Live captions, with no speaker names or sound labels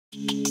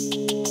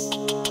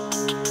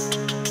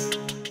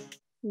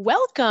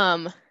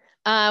Welcome.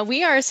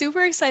 We are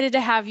super excited to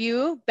have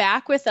you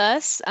back with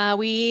us.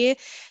 We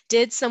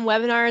did some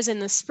webinars in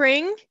the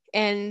spring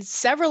and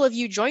several of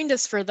you joined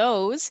us for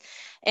those.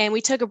 And we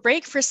took a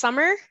break for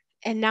summer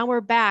and now we're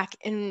back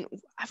and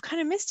I've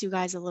kind of missed you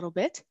guys a little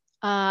bit.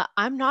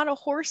 I'm not a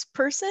horse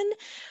person,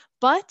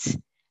 but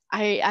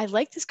I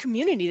like this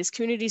community. This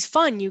community is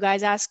fun. You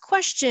guys ask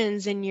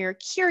questions and you're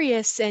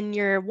curious and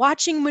you're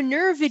watching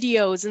manure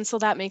videos. And so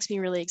that makes me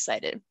really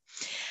excited.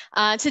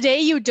 Today,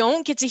 you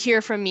don't get to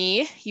hear from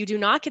me. You do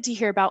not get to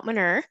hear about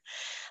manure,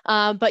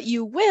 but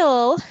you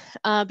will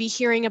be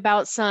hearing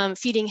about some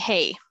feeding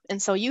hay.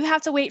 And so you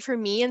have to wait for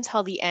me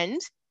until the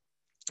end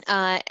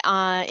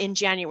in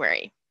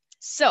January.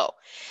 So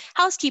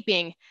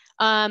housekeeping.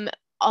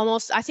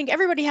 I think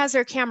everybody has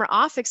their camera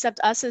off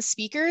except us as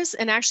speakers.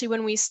 And actually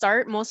when we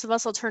start, most of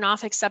us will turn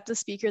off except the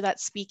speaker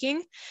that's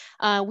speaking.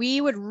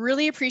 We would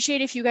really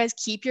appreciate if you guys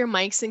keep your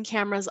mics and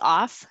cameras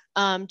off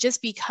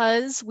just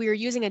because we're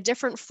using a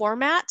different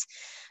format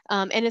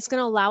and it's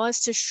gonna allow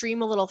us to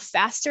stream a little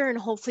faster and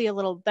hopefully a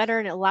little better.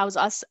 And it allows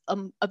us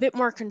a bit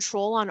more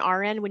control on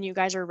our end when you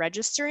guys are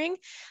registering.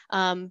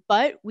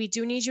 But we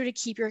do need you to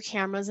keep your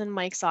cameras and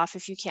mics off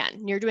if you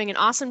can. You're doing an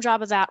awesome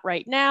job of that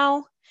right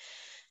now.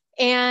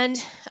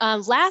 And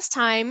last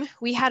time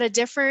we had a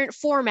different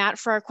format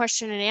for our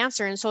question and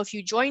answer. And so if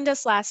you joined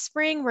us last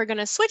spring, we're going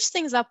to switch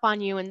things up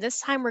on you. And this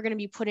time we're going to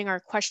be putting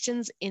our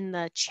questions in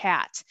the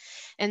chat.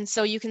 And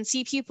so you can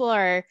see people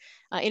are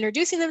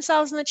introducing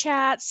themselves in the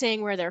chat,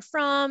 saying where they're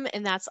from,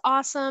 and that's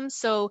awesome.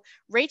 So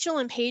Rachel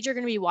and Paige are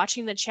going to be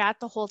watching the chat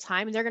the whole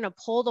time, and they're going to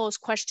pull those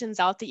questions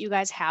out that you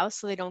guys have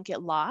so they don't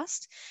get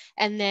lost.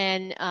 And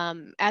then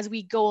as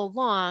we go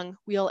along,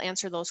 we'll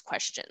answer those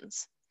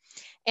questions.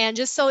 And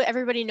just so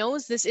everybody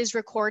knows, this is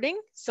recording.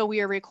 So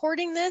we are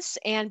recording this,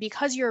 and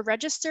because you're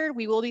registered,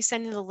 we will be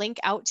sending the link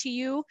out to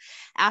you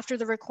after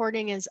the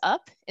recording is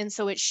up. And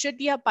so it should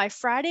be up by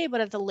Friday,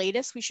 but at the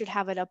latest, we should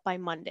have it up by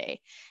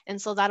Monday.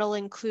 And so that'll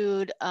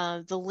include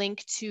the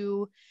link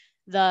to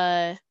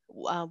the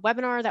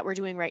webinar that we're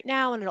doing right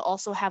now, and it'll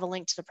also have a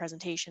link to the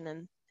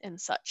presentation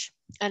and such,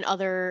 and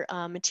other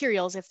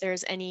materials if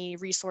there's any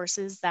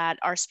resources that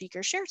our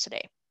speakers share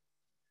today.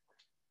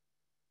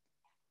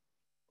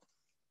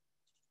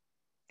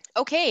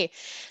 Okay,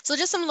 so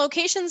just some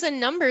locations and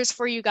numbers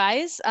for you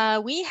guys.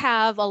 We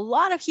have a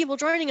lot of people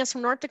joining us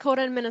from North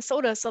Dakota and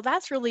Minnesota, so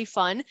that's really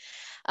fun.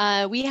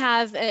 We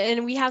have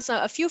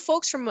a few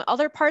folks from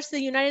other parts of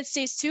the United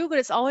States too, but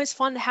it's always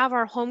fun to have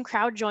our home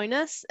crowd join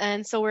us.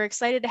 And so we're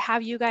excited to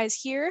have you guys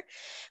here.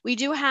 We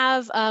do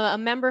have a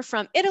member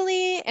from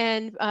Italy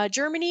and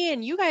Germany,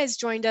 and you guys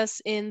joined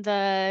us in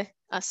the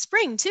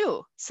spring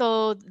too.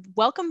 So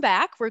welcome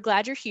back. We're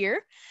glad you're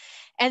here.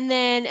 And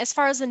then as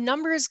far as the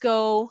numbers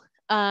go,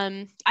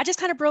 I just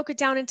kind of broke it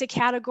down into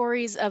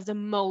categories of the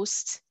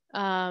most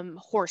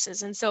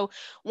horses. And so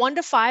 1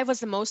 to 5 was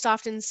the most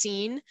often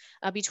seen,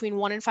 between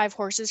 1 and 5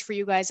 horses for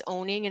you guys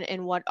owning,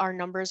 and what our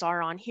numbers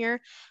are on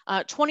here.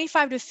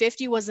 25 to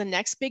 50 was the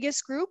next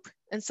biggest group.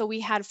 And so we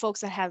had folks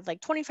that had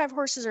like 25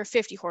 horses or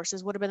 50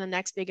 horses would have been the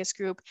next biggest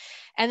group.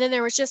 And then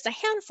there was just a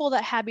handful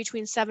that had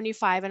between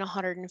 75 and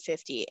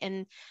 150.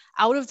 And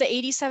out of the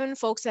 87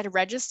 folks that had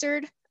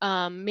registered,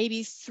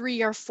 maybe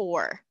 3 or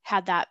 4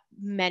 had that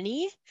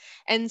many.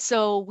 And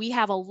so we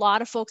have a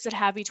lot of folks that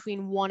have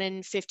between 1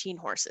 and 15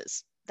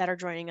 horses that are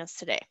joining us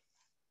today.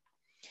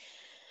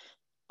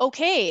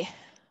 Okay,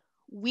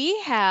 we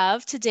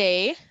have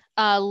today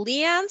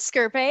Leigh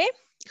Skurupey,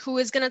 who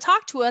is going to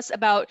talk to us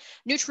about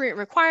nutrient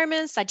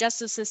requirements,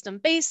 digestive system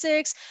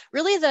basics,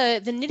 really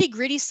the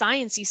nitty-gritty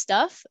sciencey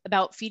stuff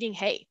about feeding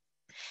hay.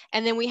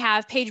 And then we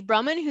have Paige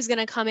Brumman, who's going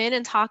to come in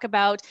and talk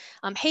about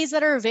hays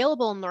that are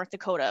available in North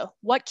Dakota.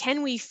 What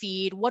can we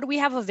feed? What do we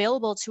have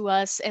available to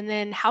us? And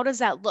then how does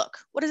that look?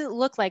 What does it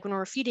look like when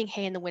we're feeding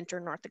hay in the winter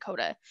in North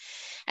Dakota?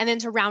 And then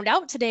to round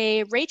out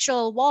today,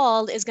 Rachel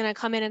Wald is going to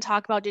come in and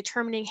talk about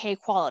determining hay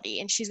quality.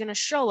 And she's going to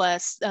show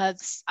us,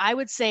 I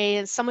would say,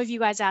 and some of you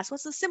guys asked,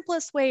 what's the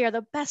simplest way or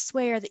the best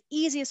way or the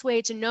easiest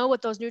way to know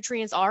what those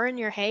nutrients are in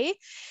your hay?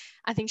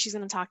 I think she's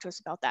going to talk to us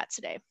about that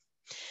today.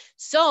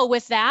 So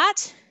with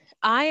that,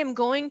 I am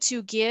going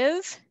to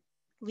give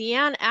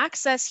Leigh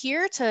access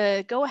here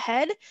to go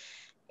ahead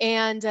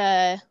and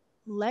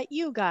let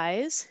you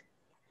guys.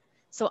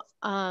 So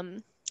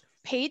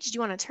Paige, do you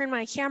want to turn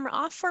my camera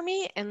off for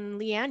me? And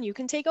Leigh, you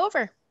can take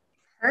over.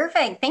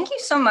 Perfect. Thank you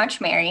so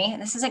much, Mary.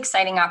 This is an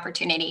exciting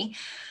opportunity.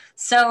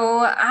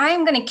 So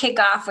I'm going to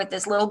kick off with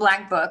this little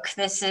black book.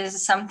 This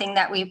is something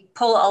that we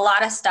pull a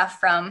lot of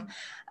stuff from.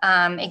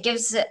 It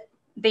gives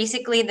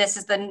basically, this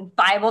is the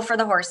Bible for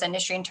the horse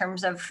industry in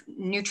terms of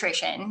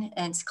nutrition.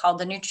 And it's called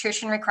The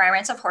Nutrition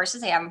Requirements of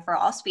Horses. They have them for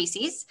all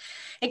species.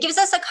 It gives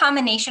us a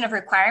combination of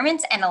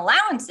requirements and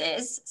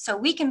allowances so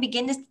we can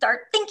begin to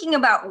start thinking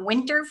about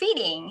winter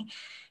feeding.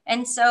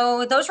 And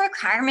so those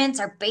requirements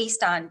are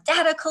based on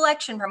data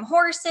collection from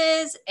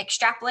horses,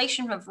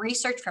 extrapolation of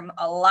research from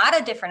a lot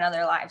of different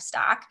other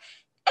livestock,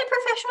 and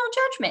professional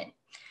judgment.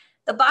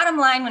 The bottom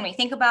line when we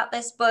think about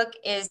this book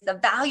is the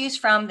values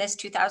from this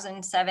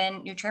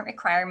 2007 Nutrient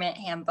Requirement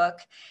Handbook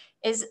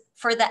is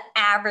for the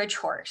average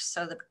horse.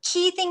 So the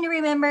key thing to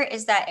remember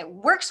is that it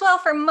works well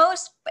for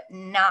most, but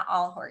not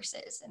all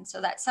horses. And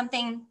so that's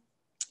something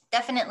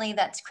definitely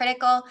that's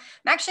critical.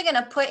 I'm actually going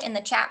to put in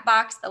the chat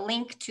box the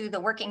link to the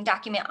working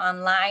document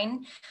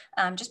online.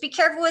 Just be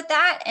careful with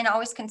that and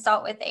always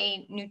consult with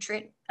a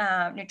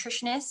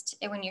nutritionist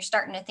when you're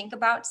starting to think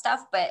about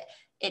stuff, but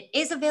it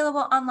is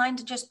available online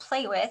to just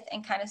play with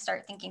and kind of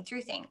start thinking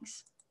through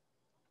things.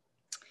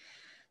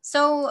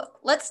 So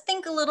let's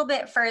think a little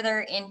bit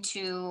further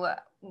into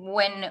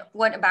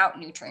what about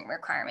nutrient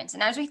requirements?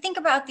 And as we think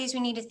about these,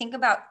 we need to think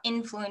about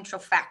influential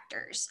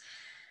factors.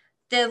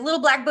 The little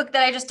black book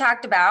that I just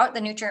talked about,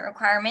 the nutrient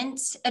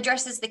requirements,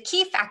 addresses the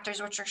key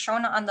factors which are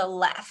shown on the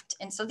left.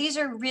 And so these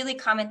are really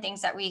common things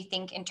that we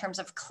think in terms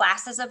of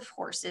classes of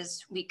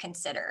horses we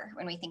consider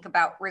when we think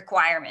about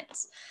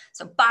requirements.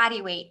 So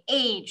body weight,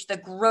 age, the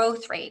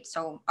growth rate,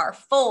 so our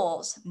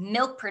foals,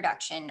 milk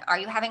production, are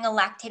you having a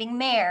lactating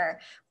mare,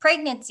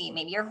 pregnancy,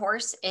 maybe your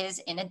horse is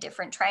in a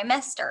different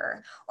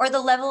trimester, or the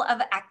level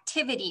of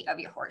activity of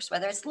your horse,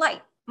 whether it's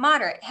light,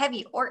 moderate,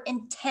 heavy, or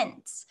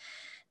intense.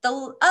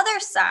 The other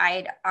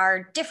side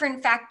are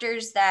different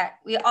factors that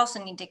we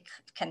also need to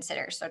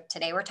consider. So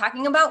today we're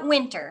talking about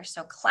winter,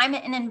 so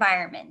climate and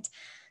environment.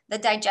 The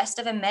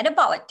digestive and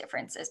metabolic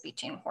differences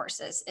between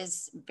horses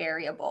is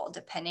variable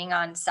depending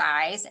on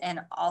size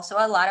and also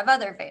a lot of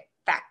other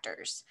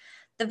factors.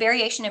 The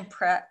variation in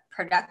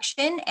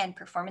production and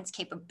performance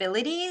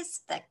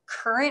capabilities, the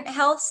current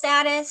health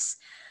status,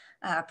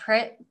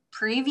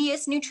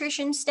 previous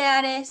nutrition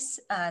status,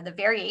 the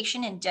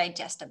variation in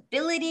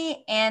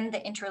digestibility, and the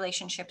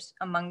interrelationships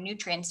among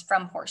nutrients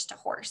from horse to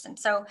horse. And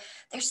so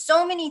there's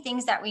so many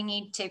things that we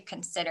need to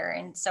consider.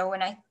 And so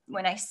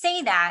when I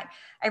say that,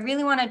 I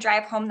really want to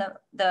drive home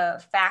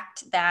the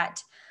fact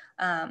that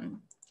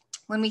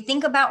when we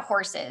think about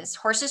horses,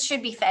 horses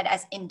should be fed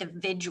as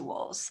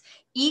individuals.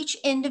 Each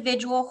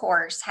individual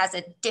horse has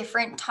a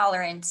different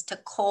tolerance to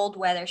cold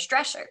weather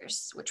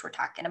stressors, which we're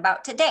talking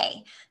about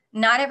today.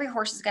 Not every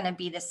horse is going to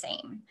be the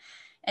same.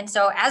 And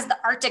so as the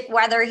Arctic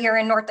weather here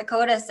in North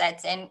Dakota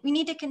sets in, we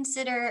need to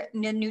consider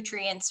the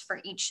nutrients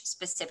for each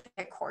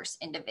specific horse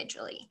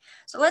individually.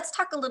 So let's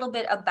talk a little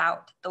bit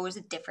about those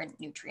different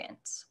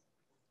nutrients.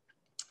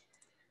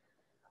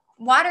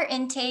 Water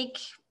intake,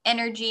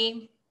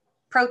 energy,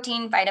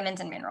 protein,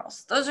 vitamins, and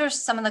minerals. Those are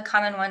some of the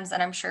common ones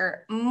that I'm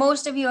sure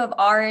most of you have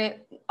already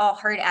all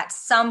heard at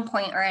some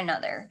point or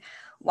another.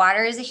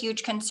 Water is a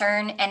huge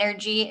concern.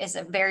 Energy is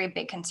a very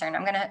big concern.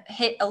 I'm going to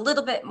hit a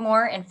little bit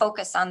more and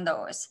focus on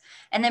those.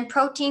 And then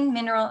protein,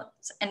 minerals,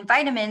 and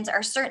vitamins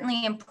are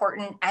certainly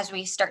important as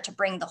we start to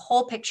bring the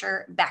whole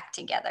picture back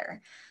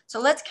together. So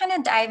let's kind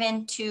of dive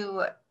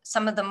into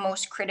some of the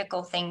most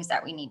critical things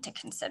that we need to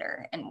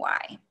consider and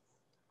why.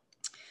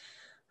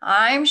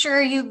 I'm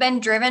sure you've been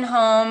driven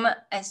home,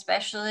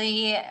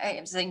 especially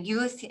as a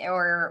youth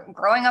or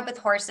growing up with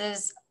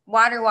horses.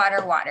 Water,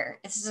 water, water.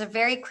 This is a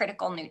very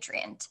critical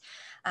nutrient.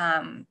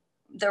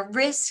 The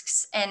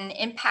risks and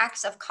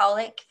impacts of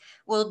colic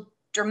will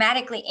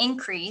dramatically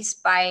increase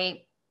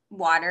by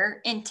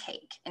water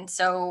intake. And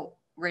so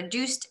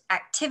reduced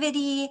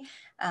activity,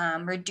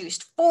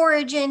 reduced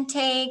forage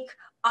intake,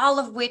 all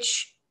of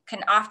which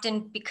can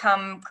often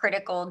become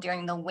critical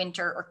during the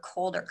winter or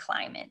colder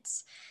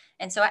climates.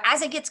 And so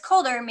as it gets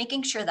colder,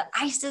 making sure the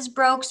ice is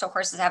broke so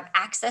horses have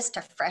access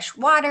to fresh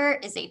water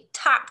is a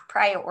top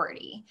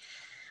priority.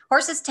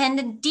 Horses tend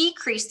to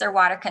decrease their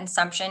water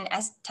consumption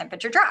as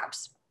temperature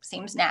drops.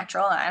 Seems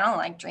natural. I don't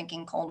like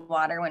drinking cold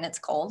water when it's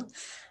cold.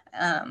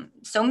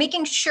 So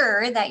making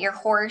sure that your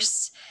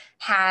horse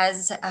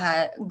has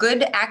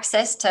good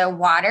access to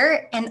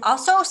water and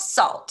also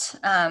salt,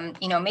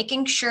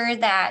 making sure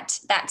that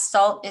that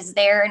salt is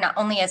there not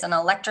only as an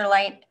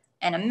electrolyte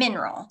and a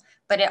mineral,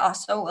 but it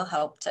also will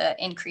help to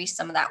increase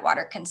some of that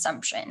water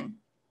consumption.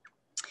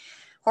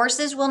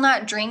 Horses will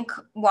not drink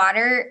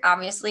water,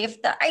 obviously,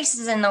 if the ice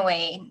is in the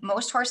way.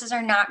 Most horses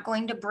are not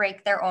going to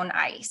break their own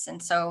ice.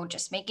 And so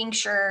just making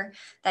sure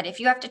that if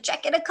you have to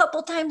check it a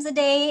couple times a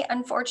day,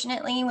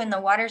 unfortunately, when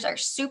the waters are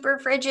super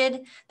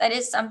frigid, that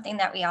is something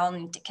that we all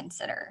need to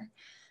consider.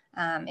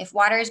 If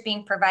water is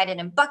being provided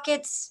in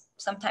buckets,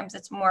 sometimes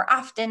it's more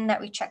often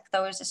that we check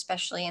those,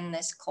 especially in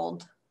this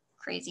cold,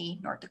 crazy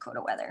North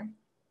Dakota weather.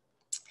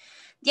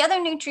 The other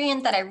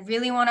nutrient that I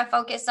really want to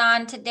focus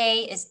on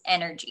today is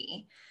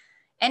energy.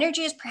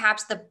 Energy is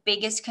perhaps the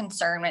biggest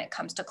concern when it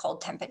comes to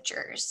cold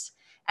temperatures.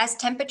 As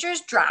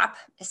temperatures drop,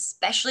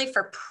 especially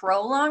for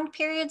prolonged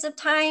periods of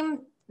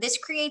time, this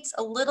creates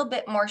a little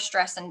bit more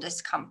stress and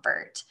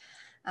discomfort.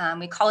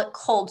 We call it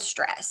cold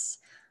stress.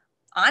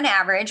 On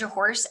average, a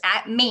horse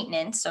at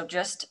maintenance, so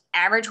just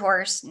average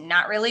horse,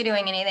 not really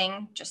doing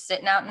anything, just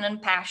sitting out in a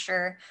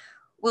pasture,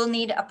 will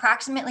need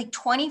approximately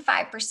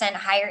 25%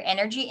 higher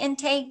energy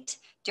intake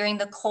during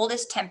the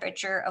coldest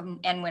temperature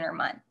and winter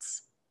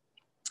months.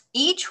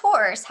 Each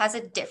horse has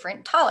a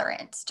different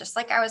tolerance. Just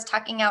like I was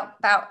talking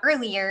about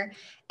earlier,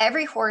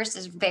 every horse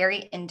is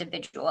very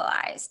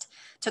individualized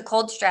to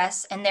cold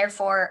stress and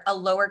therefore a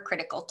lower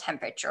critical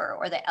temperature,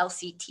 or the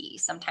LCT.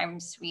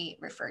 Sometimes we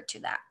refer to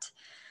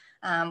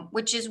that,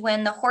 which is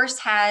when the horse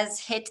has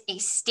hit a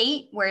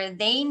state where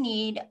they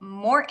need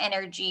more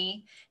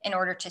energy in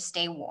order to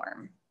stay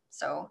warm.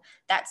 So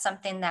that's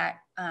something that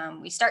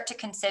we start to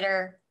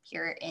consider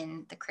here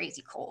in the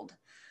crazy cold.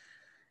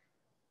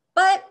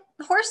 But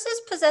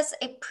horses possess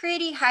a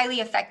pretty highly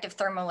effective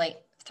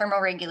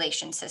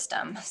thermoregulation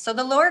system. So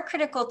the lower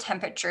critical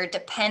temperature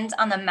depends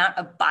on the amount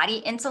of body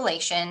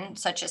insulation,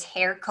 such as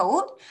hair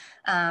coat.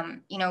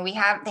 You know,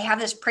 they have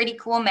this pretty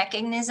cool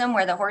mechanism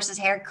where the horse's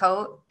hair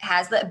coat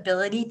has the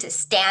ability to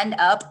stand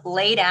up,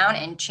 lay down,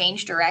 and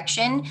change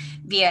direction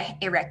via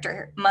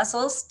erector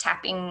muscles,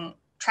 trapping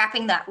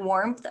that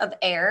warmth of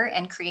air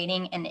and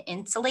creating an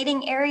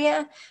insulating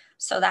area.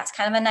 So that's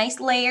kind of a nice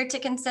layer to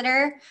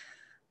consider.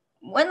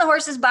 When the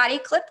horse's body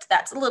clipped,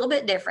 that's a little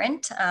bit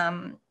different,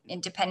 and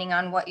depending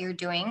on what you're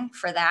doing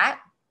for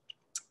that.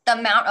 The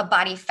amount of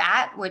body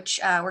fat, which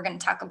we're going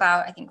to talk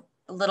about, I think,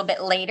 a little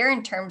bit later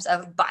in terms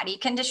of body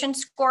condition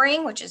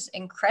scoring, which is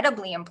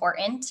incredibly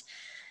important,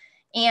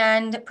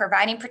 and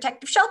providing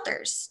protective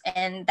shelters.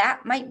 And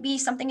that might be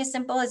something as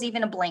simple as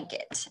even a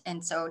blanket.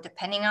 And so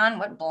depending on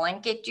what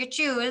blanket you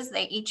choose,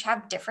 they each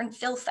have different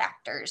fill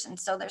factors. And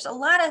so there's a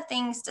lot of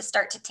things to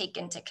start to take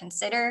into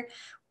consider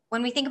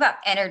when we think about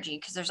energy,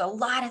 because there's a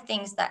lot of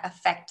things that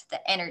affect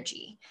the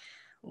energy.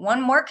 One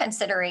more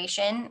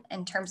consideration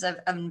in terms of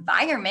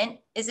environment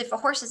is if a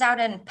horse is out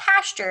in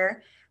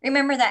pasture,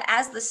 remember that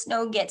as the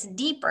snow gets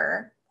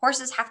deeper,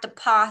 horses have to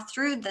paw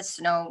through the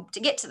snow to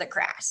get to the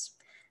grass.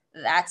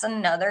 That's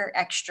another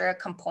extra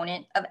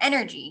component of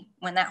energy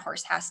when that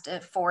horse has to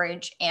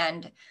forage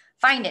and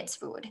find its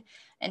food.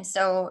 And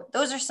so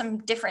those are some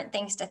different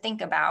things to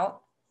think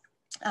about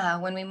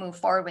when we move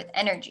forward with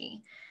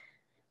energy.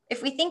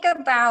 If we think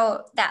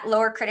about that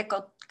lower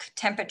critical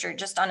temperature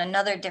just on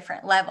another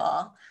different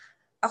level,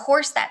 a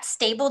horse that's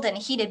stabled in a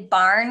heated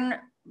barn,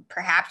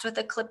 perhaps with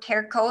a clipped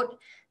hair coat,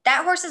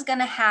 that horse is going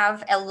to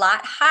have a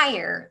lot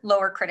higher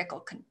lower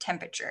critical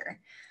temperature.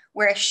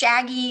 Where a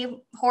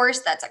shaggy horse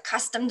that's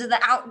accustomed to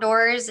the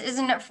outdoors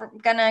isn't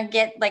going to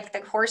get like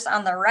the horse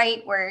on the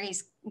right, where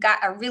he's got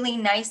a really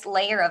nice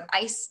layer of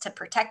ice to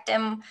protect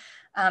him.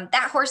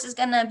 That horse is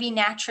going to be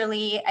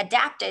naturally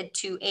adapted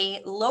to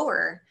a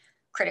lower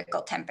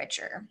critical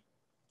temperature.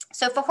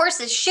 So if a horse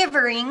is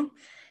shivering,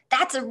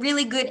 that's a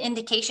really good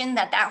indication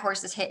that that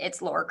horse has hit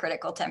its lower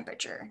critical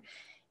temperature.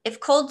 If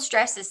cold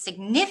stress is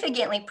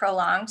significantly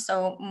prolonged,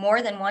 so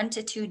more than 1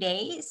 to 2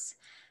 days,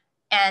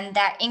 and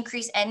that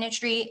increased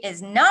energy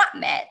is not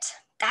met,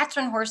 that's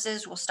when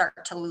horses will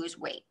start to lose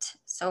weight.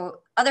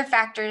 So other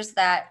factors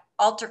that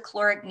alter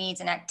caloric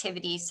needs and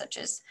activities, such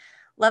as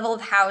level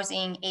of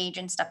housing, age,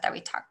 and stuff that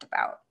we talked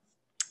about.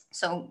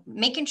 So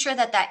making sure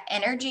that that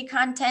energy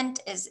content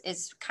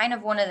is kind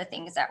of one of the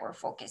things that we're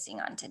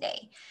focusing on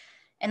today.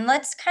 And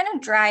let's kind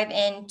of dive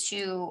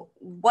into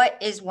what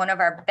is one of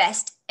our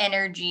best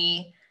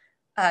energy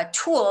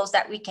tools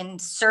that we can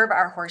serve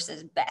our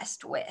horses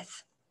best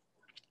with.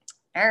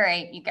 All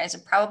right, you guys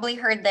have probably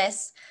heard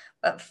this,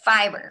 but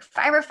fiber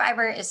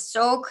is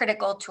so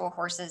critical to a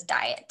horse's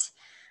diet.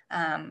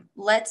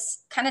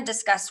 Let's kind of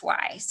discuss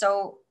why.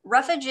 So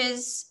roughage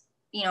is,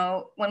 you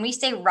know, when we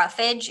say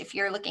roughage, if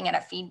you're looking at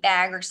a feed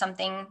bag or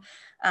something,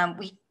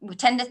 we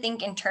tend to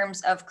think in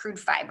terms of crude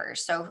fiber.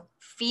 So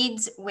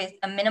feeds with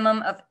a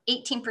minimum of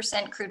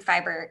 18% crude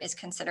fiber is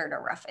considered a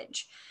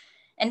roughage.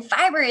 And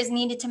fiber is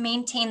needed to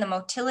maintain the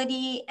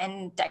motility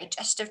and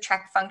digestive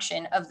tract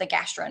function of the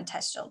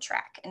gastrointestinal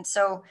tract. And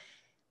so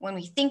when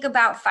we think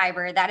about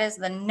fiber, that is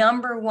the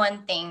number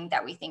one thing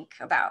that we think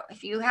about.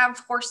 If you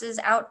have horses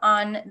out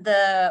on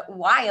the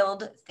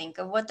wild, think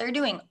of what they're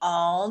doing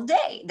all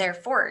day. They're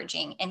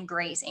foraging and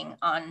grazing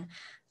on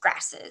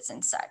grasses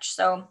and such.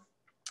 So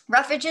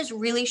roughages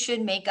really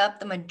should make up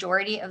the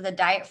majority of the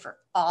diet for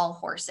all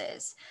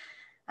horses.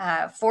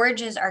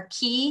 Forages are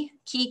key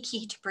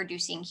to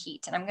producing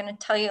heat. And I'm going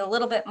to tell you a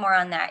little bit more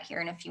on that here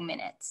in a few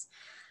minutes.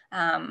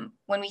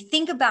 When we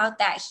think about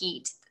that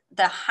heat,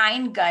 the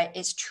hind gut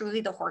is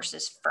truly the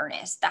horse's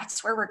furnace.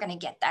 That's where we're going to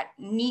get that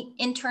neat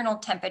internal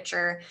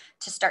temperature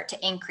to start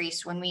to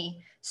increase when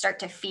we start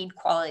to feed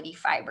quality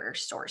fiber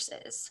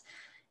sources.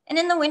 And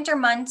in the winter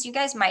months, you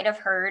guys might have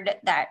heard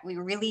that we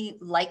really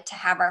like to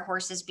have our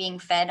horses being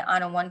fed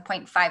on a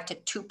 1.5 to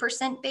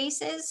 2%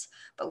 basis,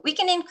 but we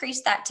can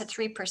increase that to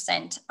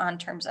 3% on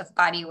terms of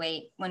body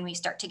weight when we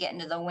start to get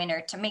into the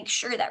winter to make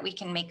sure that we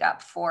can make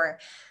up for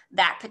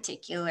that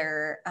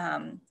particular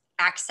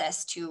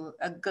access to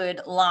a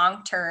good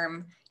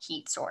long-term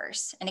heat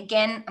source. And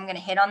again, I'm going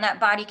to hit on that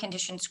body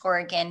condition score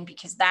again,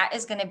 because that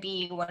is going to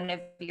be one of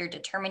your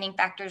determining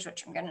factors,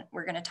 which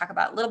we're going to talk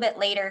about a little bit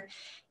later,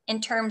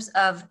 in terms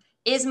of,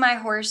 is my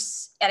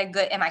horse at a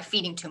good, am I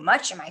feeding too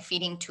much? Am I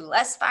feeding too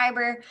less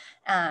fiber?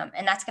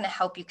 And that's going to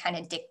help you kind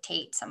of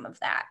dictate some of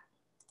that.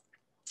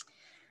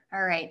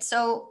 All right,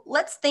 so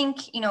let's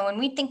think, when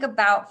we think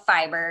about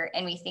fiber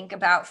and we think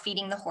about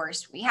feeding the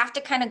horse, we have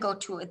to kind of go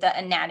to the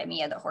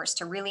anatomy of the horse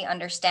to really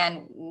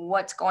understand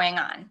what's going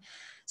on.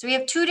 So we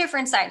have two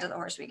different sides of the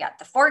horse. We got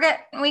the foregut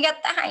and we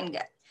got the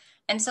hindgut.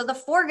 And so the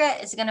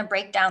foregut is going to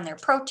break down their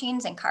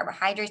proteins and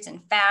carbohydrates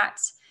and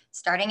fats,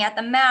 starting at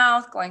the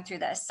mouth, going through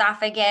the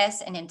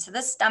esophagus and into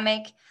the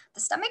stomach. The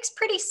stomach's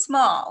pretty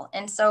small.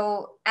 And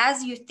so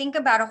as you think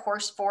about a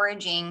horse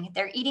foraging,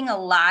 they're eating a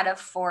lot of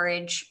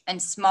forage in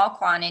small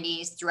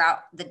quantities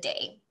throughout the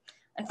day.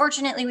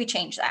 Unfortunately, we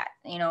change that.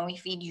 We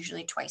feed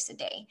usually twice a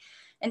day.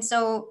 And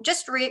so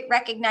just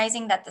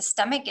recognizing that the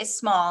stomach is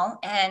small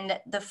and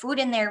the food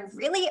in there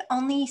really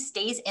only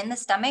stays in the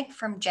stomach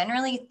from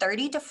generally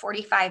 30 to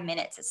 45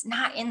 minutes. It's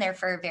not in there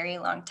for a very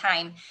long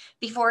time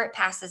before it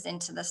passes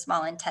into the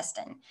small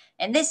intestine.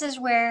 And this is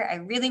where I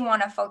really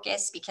want to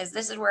focus, because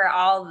this is where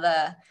all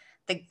the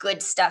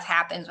good stuff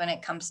happens when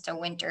it comes to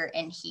winter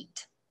and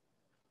heat.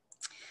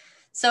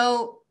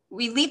 So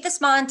we leave the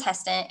small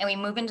intestine and we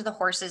move into the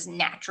horse's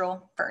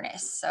natural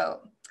furnace. So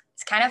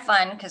it's kind of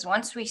fun because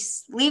once we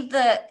leave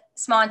the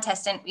small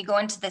intestine, we go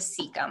into the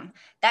cecum.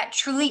 That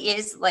truly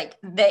is like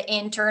the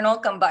internal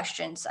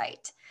combustion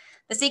site.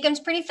 The cecum is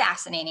pretty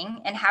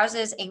fascinating and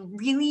houses a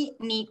really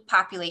neat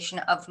population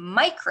of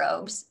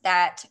microbes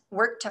that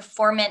work to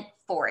ferment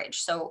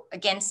forage. So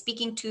again,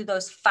 speaking to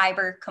those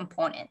fiber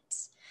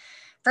components.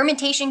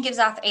 Fermentation gives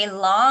off a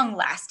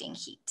long-lasting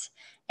heat.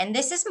 And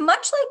this is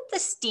much like the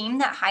steam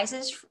that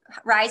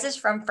rises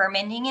from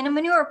fermenting in a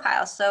manure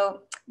pile.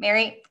 So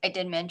Mary, I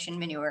did mention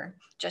manure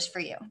just for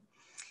you.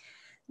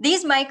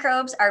 These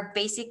microbes are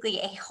basically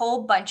a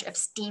whole bunch of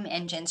steam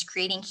engines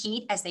creating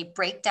heat as they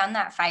break down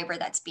that fiber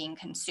that's being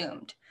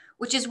consumed,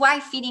 which is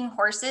why feeding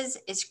horses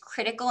is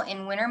critical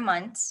in winter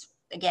months.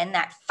 Again,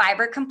 that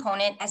fiber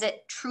component, as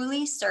it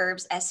truly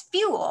serves as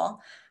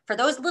fuel for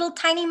those little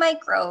tiny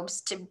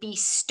microbes to be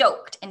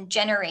stoked and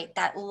generate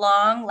that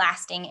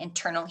long-lasting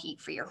internal heat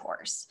for your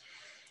horse.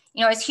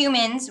 As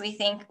humans, we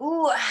think,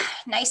 ooh,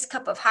 nice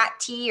cup of hot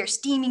tea or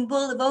steaming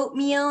bowl of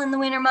oatmeal in the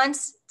winter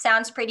months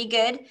sounds pretty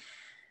good.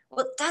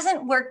 Well, it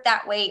doesn't work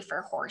that way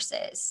for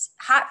horses.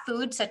 Hot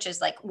food, such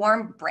as like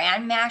warm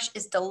bran mash,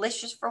 is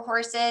delicious for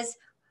horses,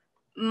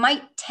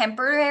 might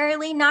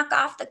temporarily knock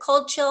off the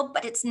cold chill,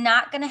 but it's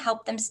not going to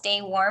help them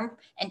stay warm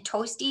and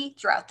toasty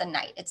throughout the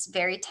night. It's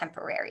very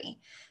temporary.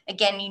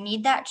 Again, you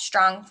need that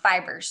strong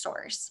fiber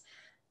source.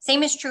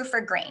 Same is true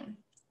for grain.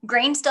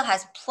 Grain still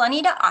has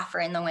plenty to offer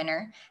in the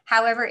winter.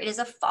 However, it is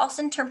a false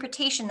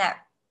interpretation that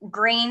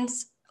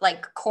grains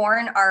like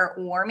corn are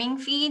warming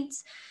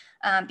feeds,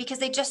 because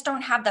they just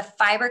don't have the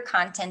fiber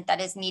content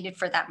that is needed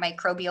for that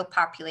microbial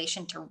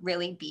population to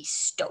really be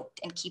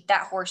stoked and keep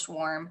that horse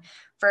warm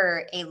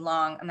for a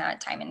long amount of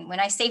time. And when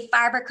I say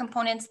fiber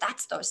components,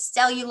 that's those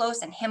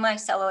cellulose and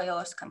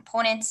hemicellulose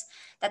components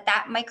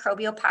that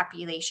microbial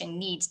population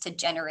needs to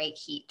generate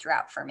heat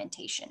throughout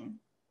fermentation.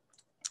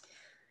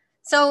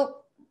 So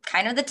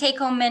kind of the take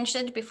home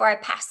mentioned before I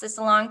pass this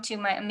along to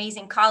my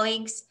amazing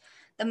colleagues,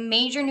 the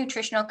major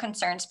nutritional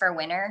concerns for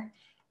winter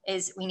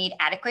is we need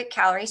adequate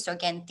calories. So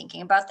again,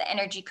 thinking about the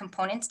energy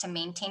components to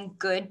maintain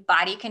good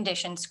body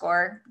condition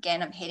score.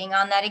 Again, I'm hitting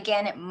on that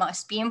again. It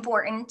must be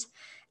important.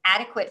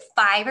 Adequate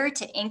fiber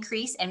to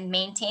increase and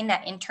maintain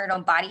that internal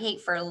body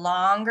heat for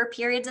longer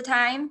periods of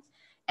time.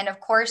 And of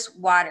course,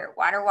 water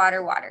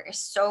is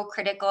so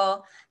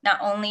critical, not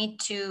only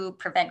to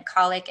prevent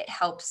colic, it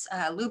helps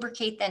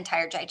lubricate the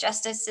entire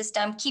digestive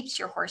system, keeps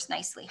your horse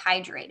nicely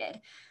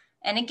hydrated.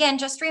 And again,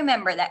 just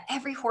remember that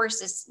every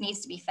horse needs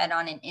to be fed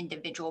on an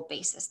individual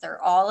basis.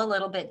 They're all a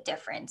little bit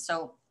different.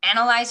 So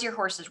analyze your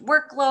horse's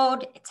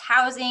workload, its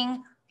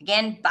housing,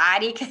 again,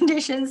 body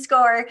condition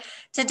score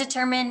to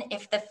determine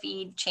if the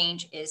feed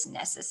change is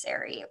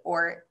necessary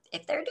or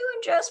if they're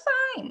doing just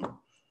fine.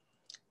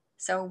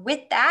 So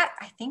with that,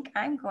 I think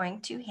I'm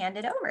going to hand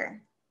it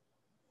over.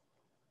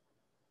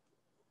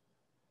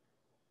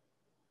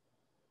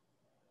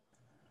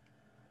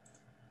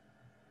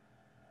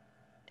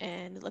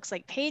 And it looks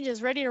like Paige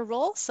is ready to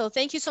roll. So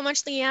thank you so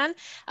much, Leanne.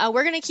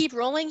 We're going to keep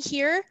rolling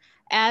here.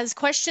 As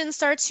questions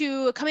start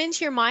to come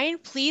into your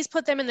mind, please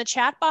put them in the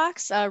chat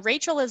box.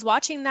 Rachel is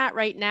watching that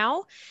right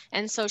now.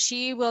 And so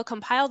she will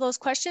compile those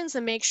questions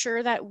and make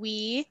sure that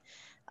we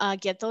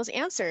get those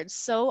answered.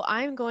 So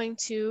I'm going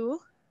to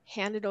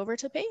hand it over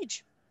to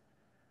Paige.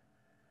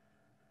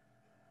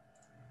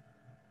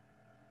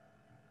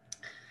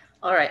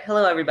 All right,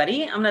 hello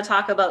everybody. I'm going to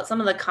talk about some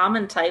of the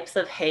common types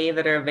of hay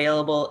that are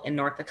available in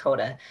North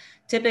Dakota.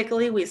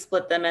 Typically, we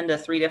split them into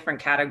 3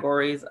 different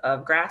categories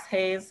of grass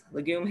hays,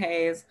 legume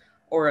hays,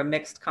 or a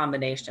mixed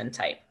combination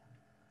type.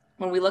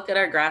 When we look at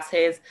our grass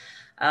hays,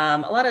 a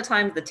lot of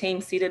times the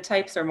tame seeded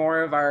types are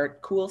more of our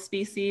cool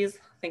species.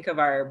 Think of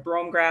our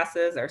brome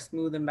grasses, our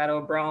smooth and meadow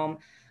brome,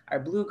 our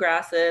blue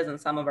grasses, and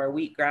some of our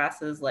wheat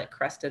grasses like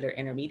crested or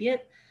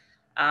intermediate.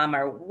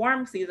 Our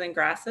warm season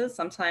grasses,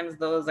 sometimes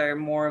those are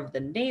more of the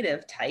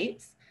native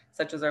types,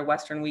 such as our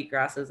western wheat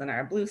grasses and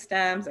our blue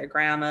stems, our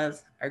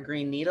grandmas, our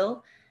green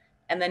needle.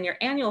 And then your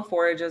annual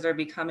forages are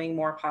becoming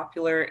more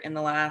popular in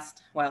the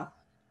last,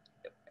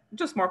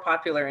 just more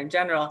popular in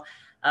general.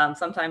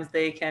 Sometimes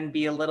they can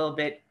be a little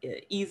bit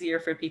easier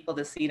for people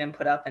to seed and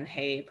put up, and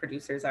hay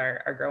producers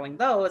are growing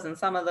those. And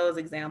some of those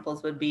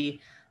examples would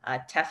be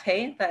teff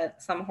hay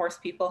that some horse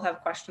people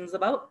have questions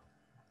about,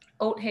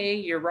 oat hay,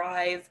 your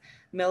rye,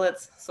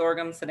 millets,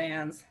 sorghum,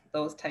 sedans,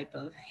 those type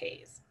of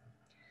hays.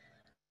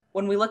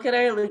 When we look at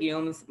our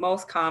legumes,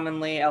 most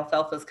commonly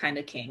alfalfa is kind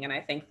of king, and I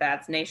think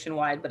that's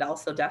nationwide, but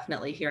also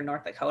definitely here in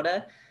North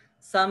Dakota.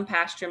 Some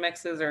pasture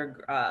mixes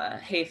or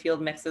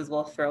hayfield mixes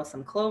will throw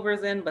some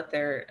clovers in, but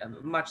they're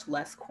much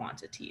less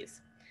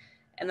quantities.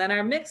 And then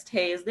our mixed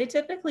hays, they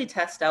typically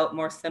test out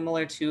more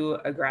similar to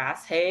a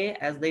grass hay,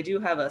 as they do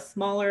have a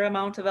smaller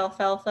amount of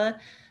alfalfa,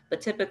 but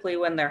typically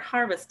when they're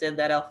harvested,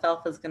 that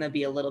alfalfa is going to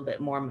be a little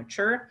bit more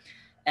mature,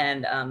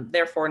 and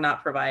therefore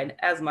not provide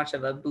as much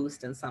of a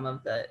boost in some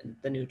of the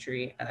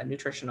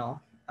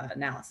nutritional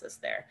analysis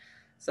there.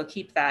 So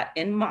keep that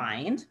in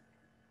mind.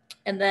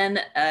 And then,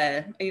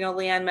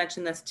 Leanne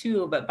mentioned this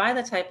too, but buy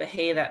the type of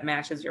hay that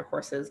matches your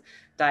horse's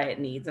diet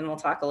needs. And we'll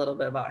talk a little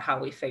bit about how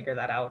we figure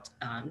that out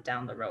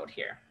down the road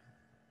here.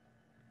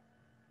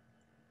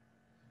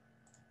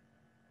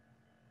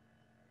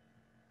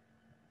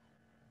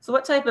 So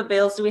what type of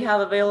bales do we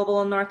have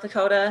available in North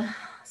Dakota?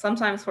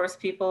 Sometimes horse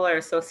people are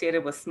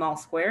associated with small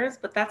squares,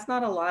 but that's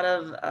not a lot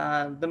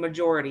of the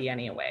majority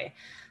anyway.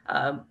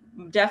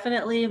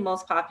 Definitely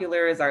most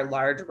popular is our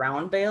large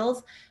round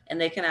bales,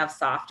 and they can have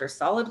soft or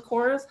solid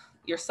cores.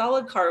 Your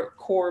solid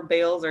core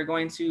bales are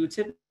going to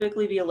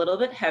typically be a little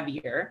bit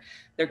heavier.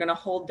 They're going to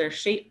hold their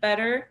shape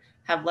better,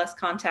 have less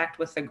contact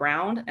with the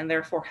ground, and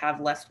therefore have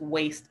less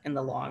waste in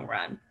the long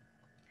run.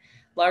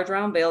 Large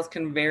round bales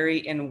can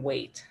vary in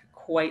weight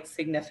quite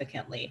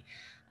significantly,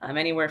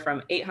 anywhere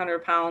from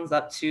 800 pounds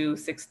up to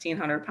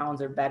 1,600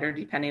 pounds or better,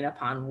 depending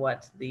upon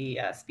what the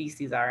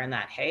species are in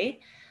that hay.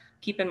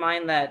 Keep in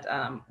mind that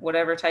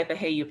whatever type of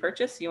hay you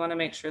purchase, you want to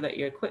make sure that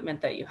your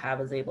equipment that you have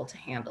is able to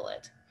handle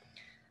it.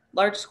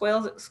 Large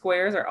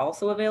squares are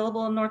also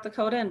available in North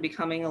Dakota and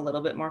becoming a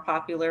little bit more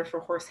popular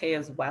for horse hay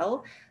as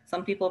well.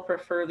 Some people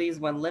prefer these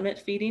when limit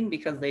feeding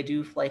because they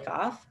do flake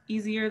off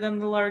easier than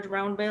the large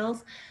round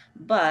bales,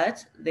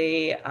 but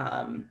they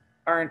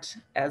aren't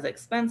as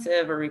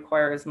expensive or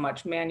require as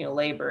much manual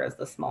labor as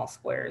the small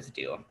squares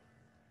do.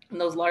 And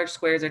those large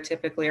squares are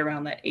typically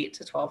around the 8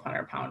 to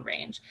 1,200 pound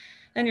range.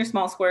 And your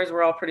small squares,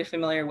 we're all pretty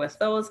familiar with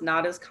those,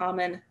 not as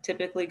common,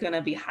 typically going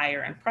to be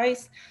higher in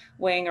price,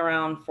 weighing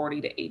around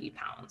 40 to 80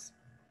 pounds.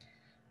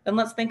 Then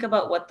let's think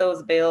about what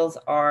those bales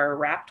are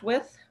wrapped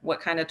with, what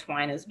kind of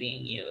twine is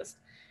being used.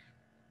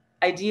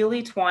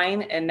 Ideally,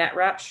 twine and net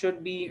wrap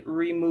should be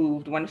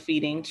removed when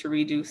feeding to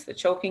reduce the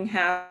choking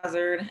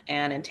hazard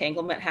and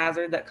entanglement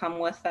hazard that come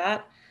with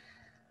that.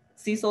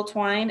 Sisal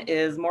twine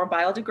is more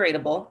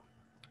biodegradable,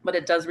 but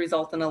it does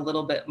result in a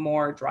little bit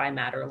more dry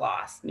matter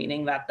loss,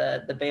 meaning that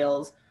the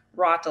bales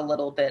rot a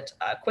little bit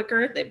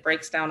quicker. It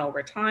breaks down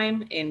over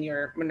time in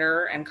your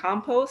manure and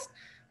compost,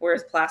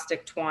 whereas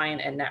plastic twine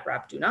and net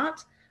wrap do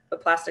not.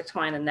 But plastic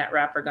twine and net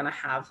wrap are going to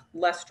have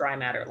less dry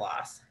matter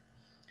loss.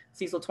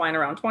 Sisal twine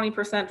around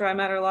 20% dry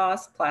matter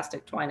loss,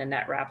 plastic twine and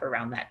net wrap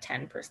around that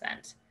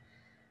 10%.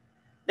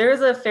 There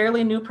is a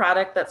fairly new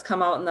product that's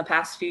come out in the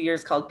past few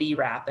years called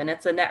B-Wrap, and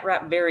it's a net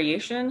wrap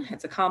variation.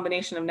 It's a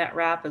combination of net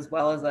wrap as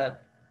well as a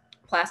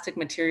plastic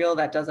material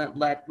that doesn't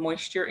let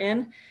moisture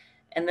in.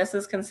 And this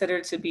is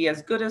considered to be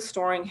as good as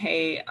storing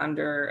hay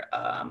under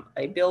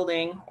a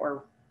building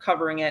or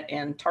covering it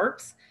in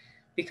tarps,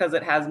 because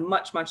it has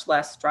much, much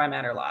less dry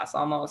matter loss,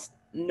 almost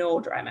no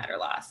dry matter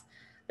loss.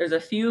 There's a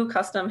few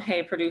custom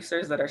hay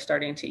producers that are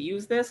starting to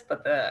use this,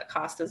 but the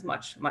cost is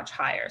much, much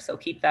higher. So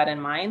keep that in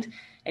mind.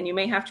 And you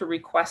may have to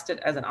request it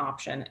as an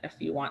option if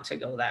you want to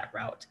go that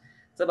route.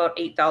 It's about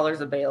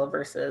 $8 a bale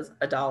versus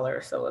 $1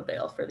 or so a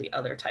bale for the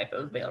other type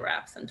of bale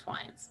wraps and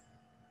twines.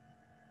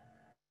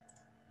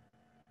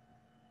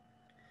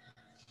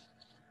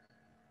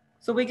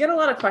 So we get a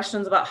lot of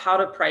questions about how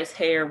to price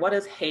hay or what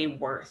is hay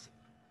worth.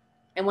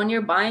 And when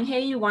you're buying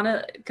hay, you want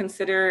to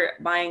consider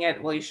buying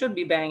it, well, you should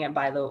be buying it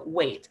by the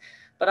weight,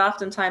 but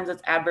oftentimes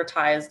it's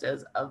advertised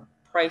as a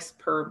price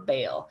per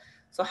bale.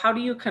 So how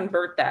do you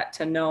convert that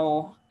to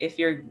know if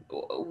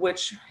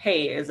which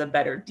hay is a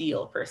better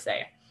deal per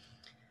se?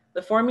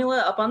 The formula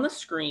up on the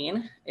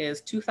screen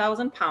is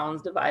 2,000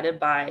 pounds divided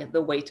by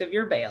the weight of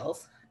your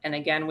bales. And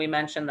again, we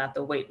mentioned that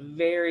the weight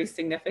varies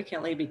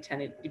significantly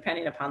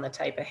depending upon the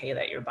type of hay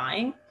that you're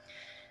buying.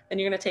 Then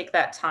you're going to take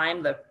that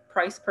time, the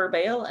price per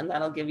bale, and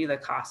that'll give you the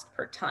cost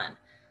per ton.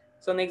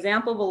 So in the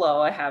example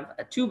below, I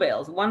have two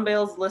bales. One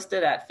bale is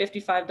listed at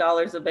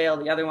 $55 a bale,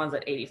 the other one's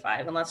at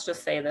 $85. And let's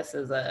just say this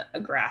is a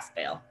grass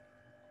bale.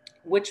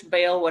 Which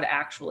bale would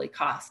actually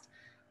cost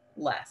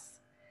less?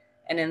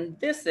 And in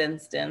this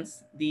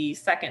instance, the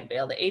second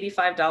bale, the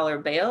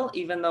 $85 bale,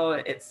 even though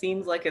it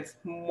seems like it's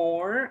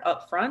more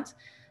upfront,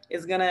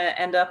 is going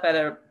to end up at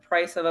a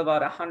price of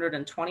about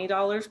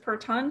 $120 per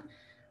ton,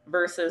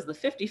 versus the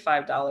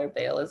 $55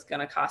 bale is going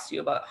to cost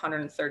you about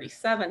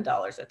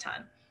 $137 a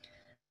ton.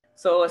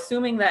 So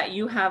assuming that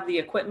you have the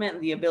equipment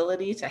and the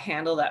ability to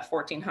handle that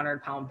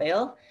 1,400-pound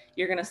bale,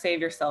 you're going to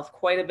save yourself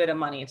quite a bit of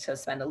money to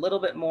spend a little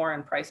bit more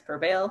in price per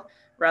bale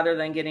rather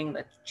than getting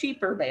the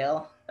cheaper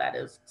bale that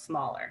is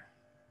smaller.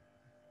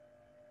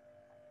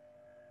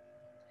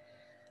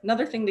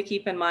 Another thing to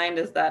keep in mind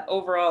is that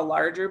overall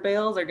larger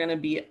bales are going to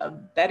be a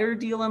better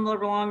deal in the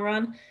long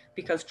run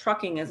because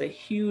trucking is a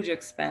huge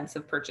expense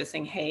of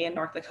purchasing hay in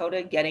North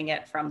Dakota, getting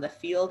it from the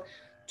field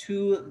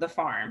to the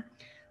farm.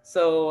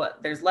 So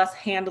there's less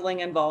handling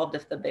involved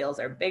if the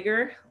bales are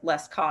bigger,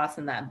 less cost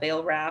in that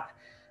bale wrap,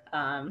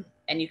 and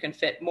you can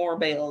fit more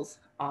bales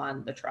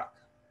on the truck.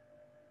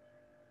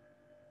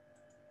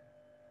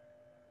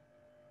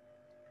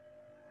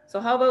 So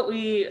how about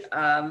we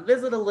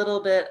visit a little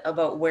bit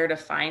about where to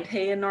find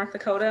hay in North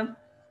Dakota?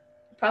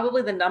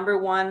 Probably the number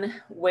one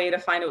way to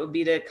find it would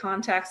be to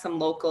contact some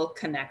local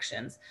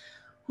connections.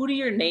 Who do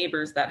your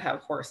neighbors that have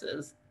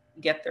horses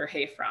get their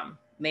hay from?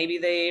 Maybe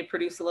they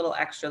produce a little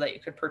extra that you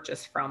could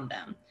purchase from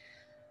them.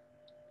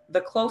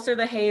 The closer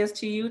the hay is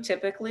to you,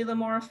 typically the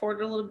more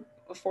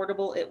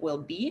affordable it will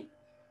be.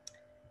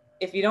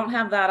 If you don't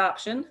have that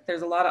option,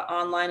 there's a lot of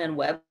online and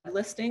web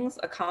listings.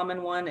 A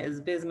common one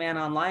is BizMan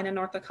Online in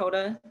North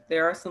Dakota.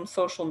 There are some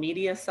social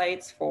media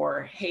sites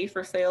for hay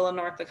for sale in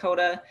North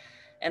Dakota.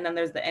 And then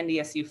there's the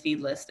NDSU feed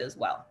list as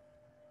well.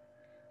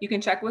 You can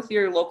check with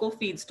your local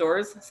feed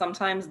stores.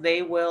 Sometimes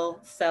they will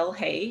sell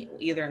hay,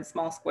 either in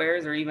small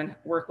squares or even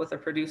work with a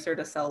producer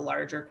to sell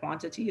larger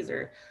quantities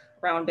or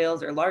round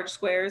bales or large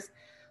squares.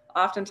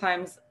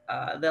 Oftentimes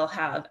they'll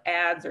have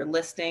ads or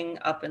listing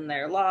up in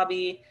their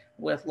lobby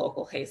with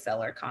local hay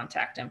seller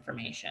contact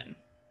information.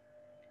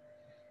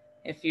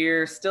 If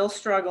you're still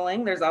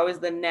struggling, there's always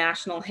the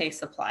national hay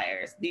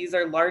suppliers. These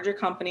are larger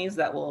companies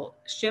that will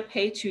ship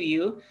hay to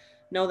you.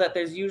 Know that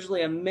there's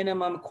usually a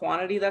minimum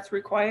quantity that's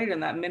required,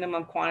 and that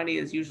minimum quantity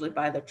is usually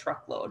by the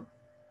truckload.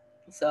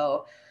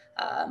 So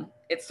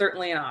it's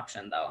certainly an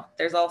option though.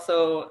 There's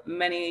also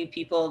many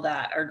people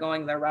that are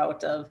going the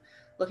route of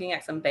looking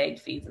at some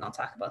bagged feeds, and I'll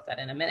talk about that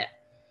in a minute.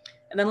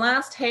 And then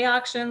last, hay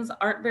auctions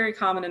aren't very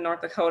common in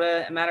North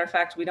Dakota. As a matter of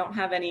fact, we don't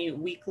have any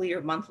weekly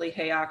or monthly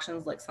hay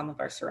auctions like some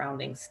of our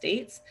surrounding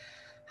states.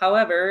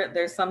 However,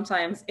 there's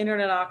sometimes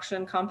internet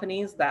auction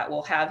companies that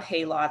will have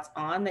hay lots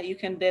on that you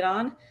can bid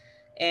on.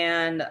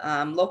 And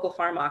local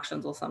farm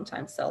auctions will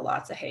sometimes sell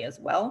lots of hay as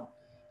well.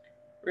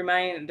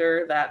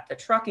 Reminder that the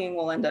trucking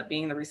will end up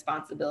being the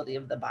responsibility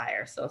of the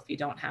buyer. So if you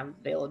don't have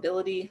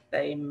availability,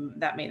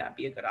 that may not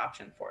be a good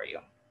option for you.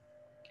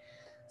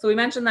 So we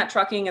mentioned that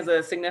trucking is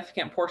a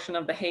significant portion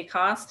of the hay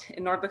cost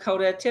in North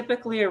Dakota,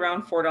 typically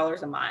around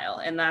 $4 a mile.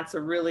 And that's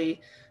a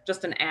really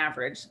just an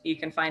average. You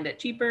can find it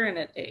cheaper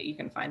and you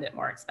can find it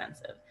more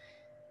expensive.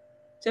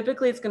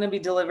 Typically, it's going to be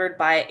delivered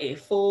by a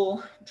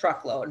full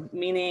truckload,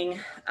 meaning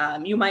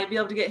you might be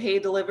able to get hay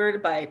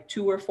delivered by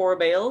 2 or 4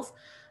 bales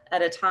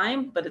at a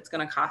time, but it's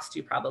going to cost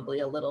you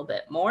probably a little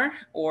bit more,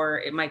 or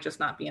it might just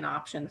not be an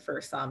option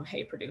for some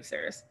hay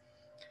producers.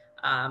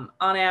 On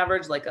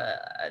average, like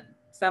a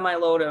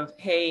semi-load of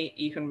hay,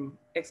 you can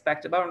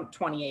expect about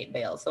 28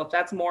 bales. So if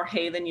that's more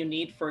hay than you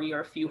need for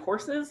your few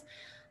horses,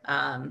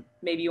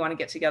 maybe you want to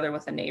get together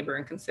with a neighbor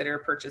and consider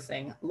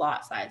purchasing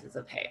lot sizes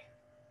of hay.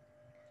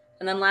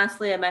 And then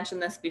lastly, I mentioned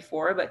this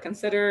before, but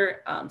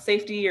consider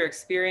safety, your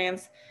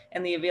experience,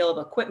 and the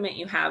available equipment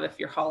you have if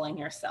you're hauling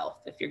yourself,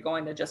 if you're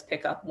going to just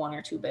pick up 1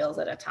 or 2 bales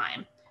at a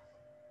time.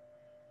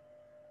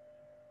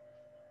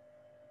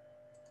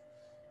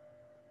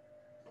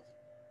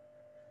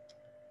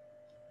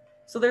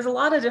 So there's a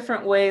lot of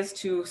different ways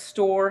to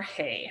store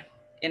hay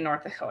in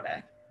North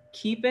Dakota.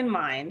 Keep in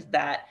mind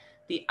that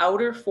the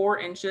outer 4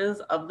 inches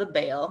of the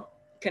bale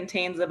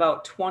contains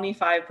about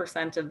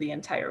 25% of the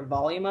entire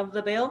volume of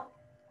the bale.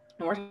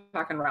 And we're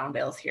talking round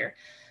bales here.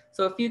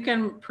 So if you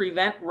can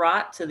prevent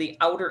rot to the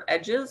outer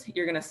edges,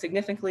 you're going to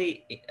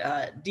significantly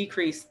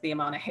decrease the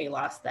amount of hay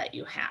loss that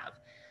you have.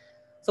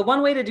 So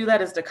one way to do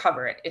that is to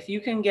cover it. If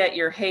you can get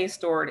your hay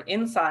stored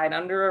inside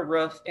under a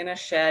roof in a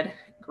shed,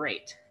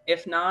 great.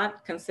 If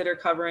not, consider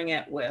covering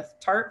it with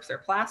tarps or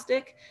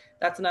plastic.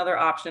 That's another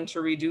option to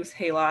reduce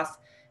hay loss,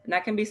 and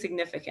that can be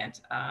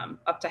significant,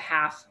 up to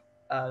half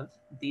of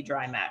the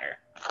dry matter.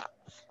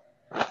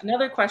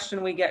 Another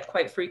question we get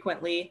quite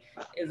frequently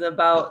is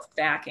about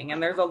stacking,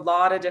 and there's a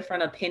lot of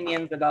different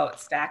opinions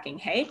about stacking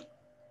hay.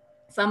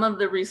 Some of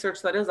the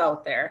research that is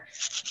out there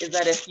is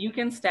that if you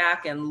can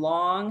stack in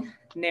long,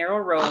 narrow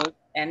rows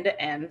end to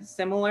end,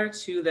 similar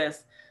to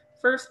this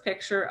first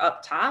picture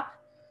up top,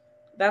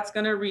 that's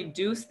going to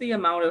reduce the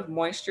amount of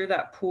moisture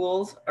that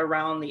pools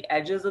around the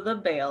edges of the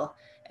bale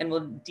and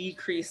will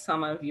decrease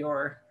some of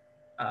your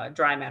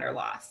dry matter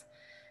loss.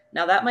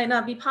 Now that might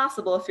not be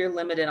possible if you're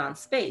limited on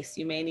space.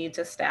 You may need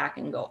to stack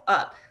and go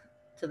up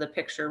to the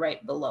picture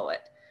right below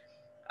it.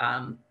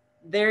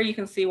 There you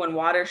can see when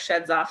water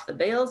sheds off the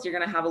bales, you're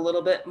going to have a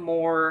little bit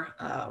more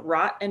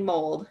rot and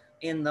mold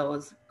in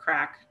those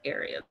crack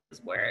areas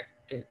where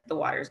the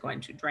water is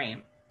going to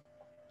drain.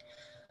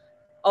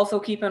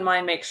 Also keep in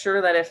mind, make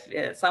sure that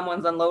if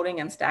someone's unloading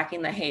and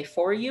stacking the hay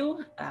for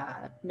you,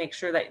 make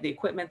sure that the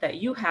equipment that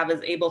you have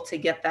is able to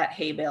get that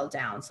hay bale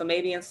down. So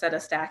maybe instead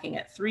of stacking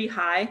it 3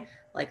 high,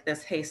 like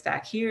this hay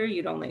stack here,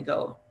 you'd only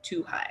go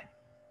 2 high.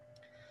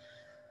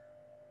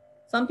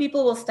 Some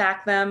people will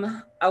stack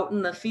them out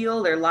in the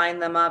field or line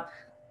them up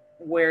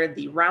where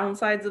the round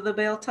sides of the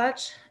bale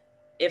touch.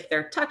 If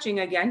they're touching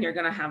again, you're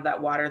going to have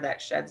that water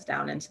that sheds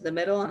down into the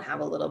middle and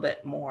have a little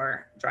bit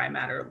more dry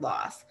matter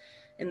loss.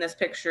 In this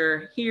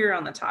picture here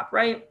on the top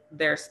right,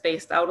 they're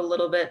spaced out a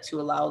little bit to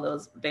allow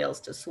those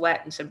bales to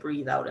sweat and to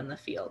breathe out in the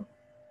field.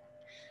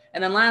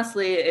 And then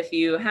lastly, if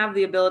you have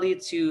the ability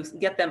to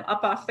get them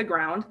up off the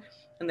ground,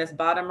 in this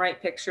bottom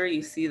right picture,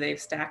 you see they've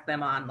stacked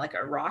them on like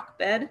a rock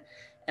bed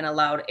and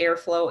allowed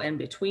airflow in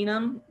between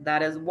them.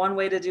 That is one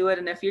way to do it.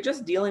 And if you're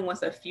just dealing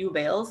with a few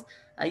bales,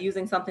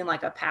 using something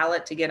like a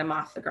pallet to get them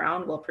off the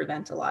ground will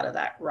prevent a lot of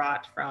that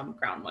rot from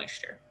ground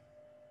moisture.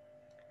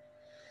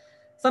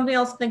 Something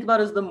else to think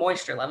about is the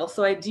moisture level.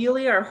 So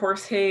ideally our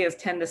horse hay is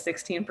 10 to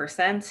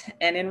 16%.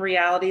 And in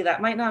reality,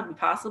 that might not be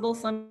possible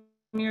some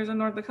years in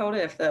North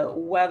Dakota if the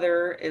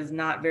weather is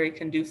not very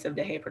conducive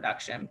to hay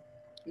production.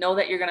 Know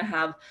that you're going to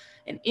have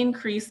an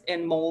increase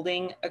in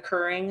molding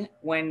occurring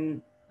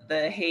when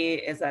the hay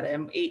is at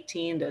an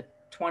 18 to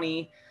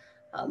 20,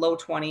 low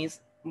 20s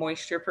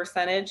moisture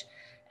percentage.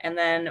 And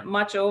then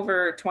much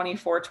over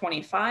 24,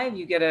 25,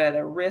 you get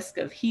a risk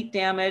of heat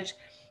damage.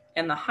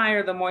 And the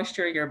higher the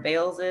moisture your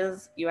bales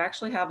is, you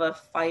actually have a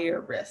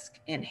fire risk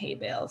in hay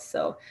bales.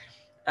 So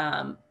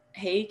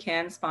hay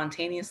can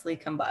spontaneously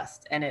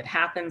combust, and it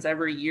happens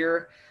every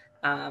year.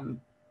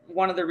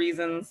 One of the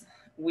reasons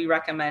we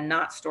recommend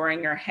not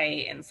storing your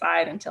hay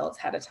inside until it's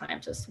had a time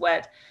to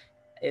sweat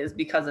is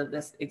because of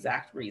this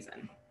exact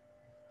reason.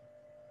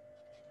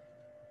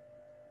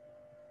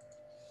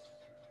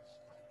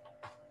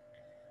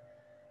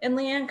 And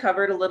Leanne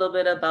covered a little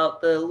bit about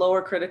the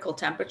lower critical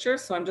temperature.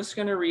 So I'm just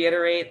going to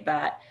reiterate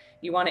that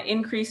you want to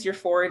increase your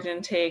forage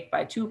intake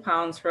by 2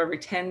 pounds for every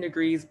 10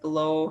 degrees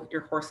below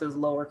your horse's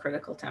lower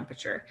critical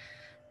temperature.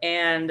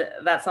 And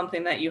that's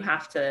something that you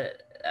have to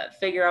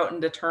figure out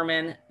and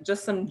determine.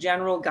 Just some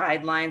general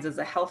guidelines. As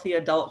a healthy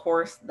adult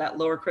horse, that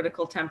lower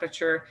critical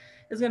temperature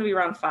is going to be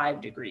around 5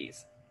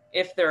 degrees.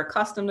 If they're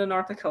accustomed to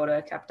North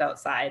Dakota, kept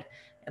outside,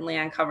 and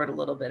Leanne covered a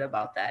little bit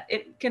about that,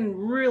 it can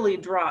really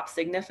drop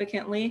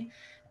significantly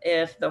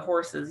if the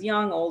horse is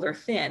young, old, or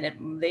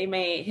thin. They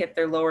may hit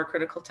their lower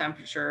critical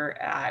temperature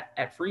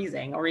at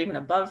freezing or even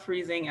above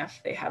freezing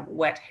if they have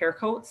wet hair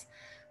coats.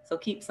 So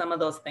keep some of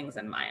those things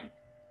in mind.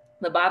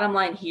 The bottom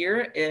line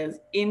here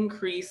is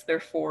increase their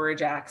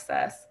forage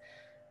access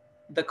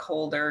the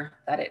colder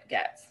that it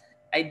gets.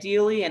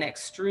 Ideally, in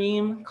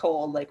extreme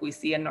cold, like we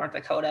see in North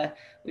Dakota,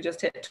 we just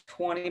hit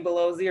 20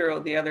 below zero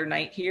the other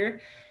night here.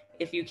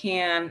 If you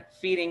can,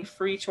 feeding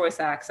free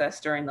choice access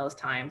during those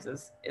times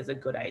is a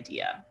good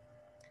idea.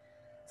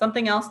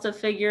 Something else to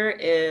figure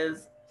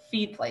is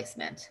feed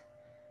placement.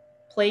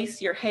 Place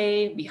your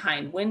hay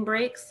behind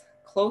windbreaks,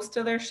 close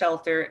to their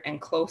shelter and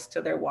close to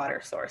their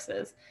water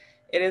sources.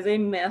 It is a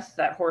myth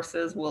that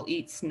horses will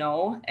eat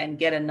snow and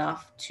get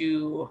enough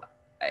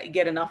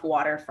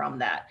water from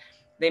that.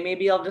 They may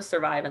be able to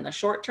survive in the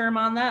short term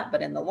on that,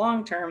 but in the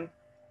long term,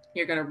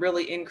 you're going to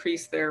really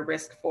increase their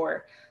risk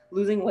for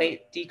losing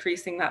weight,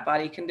 decreasing that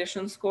body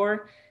condition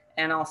score,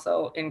 and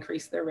also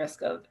increase their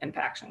risk of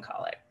impaction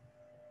colic.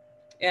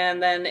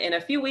 And then in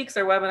a few weeks,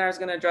 our webinar is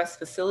going to address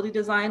facility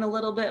design a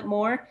little bit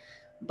more.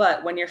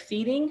 But when you're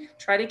feeding,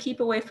 try to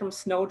keep away from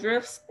snow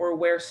drifts or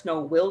where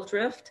snow will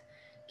drift.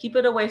 Keep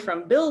it away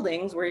from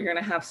buildings where you're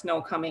going to have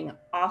snow coming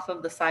off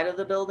of the side of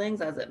the buildings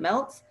as it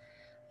melts.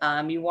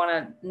 You want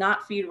to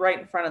not feed right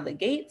in front of the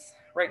gates,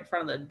 right in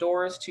front of the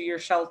doors to your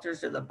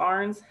shelters or the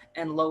barns,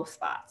 and low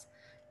spots.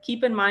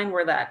 Keep in mind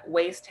where that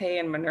waste hay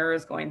and manure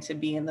is going to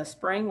be in the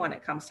spring when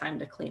it comes time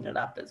to clean it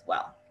up as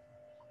well.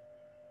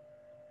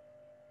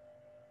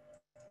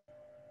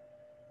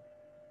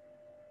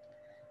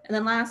 And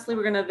then lastly,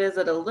 we're going to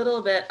visit a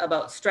little bit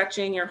about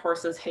stretching your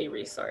horse's hay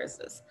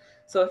resources.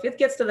 So if it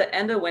gets to the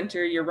end of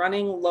winter, you're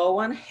running low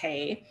on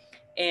hay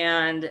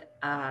and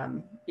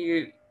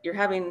you're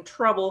having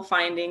trouble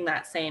finding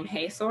that same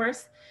hay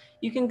source,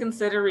 you can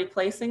consider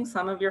replacing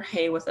some of your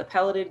hay with a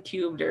pelleted,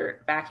 cubed,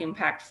 or vacuum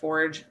packed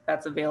forage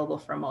that's available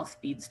from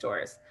most feed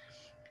stores.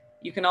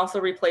 You can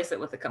also replace it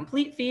with a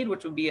complete feed,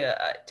 which would be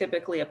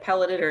typically a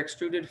pelleted or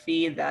extruded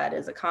feed that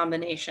is a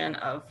combination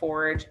of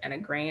forage and a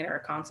grain or a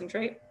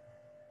concentrate.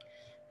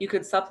 You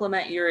could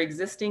supplement your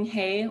existing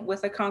hay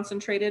with a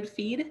concentrated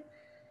feed.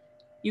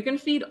 You can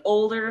feed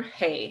older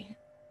hay,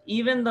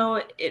 even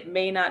though it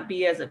may not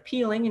be as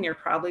appealing and you're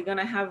probably going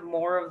to have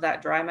more of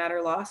that dry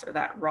matter loss or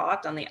that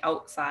rot on the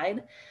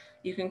outside.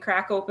 You can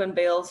crack open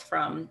bales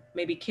from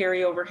maybe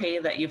carryover hay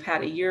that you've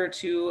had a year or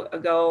two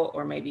ago,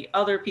 or maybe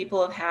other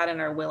people have had and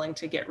are willing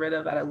to get rid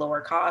of at a lower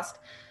cost,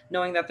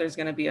 knowing that there's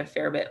going to be a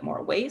fair bit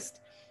more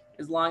waste.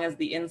 As long as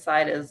the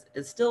inside is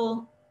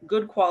still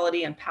good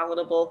quality and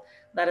palatable,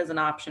 that is an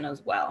option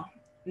as well.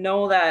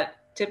 Know that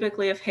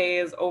typically if hay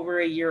is over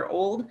a year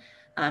old,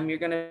 you're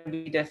going to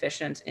be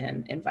deficient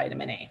in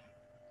vitamin A.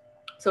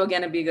 So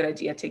again, it'd be a good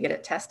idea to get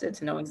it tested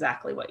to know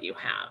exactly what you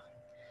have.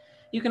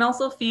 You can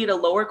also feed a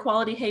lower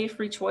quality hay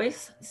free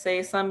choice.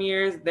 Say some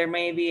years there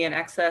may be an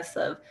excess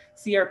of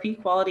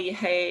CRP quality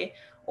hay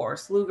or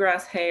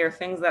slewgrass hay or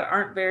things that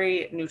aren't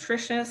very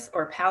nutritious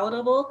or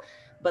palatable,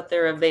 but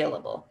they're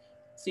available.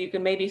 So you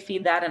can maybe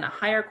feed that in a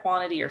higher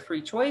quantity or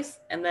free choice,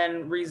 and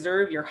then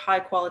reserve your high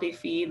quality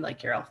feed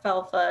like your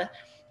alfalfa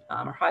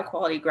or high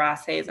quality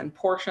grass hays, and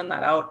portion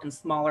that out in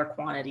smaller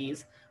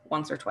quantities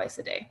once or twice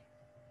a day.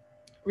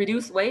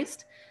 Reduce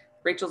waste.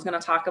 Rachel's going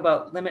to talk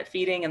about limit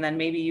feeding and then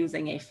maybe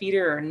using a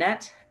feeder or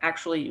net.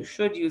 Actually, you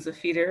should use a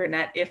feeder or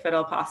net if at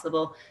all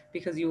possible,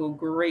 because you will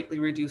greatly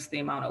reduce the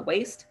amount of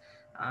waste,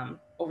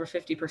 over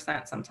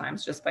 50%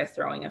 sometimes, just by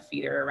throwing a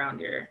feeder around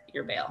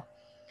your bale.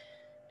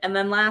 And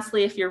then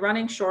lastly, if you're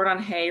running short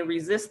on hay,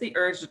 resist the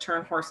urge to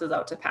turn horses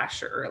out to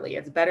pasture early.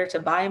 It's better to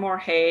buy more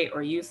hay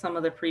or use some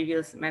of the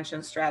previous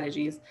mentioned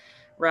strategies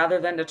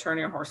rather than to turn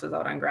your horses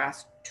out on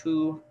grass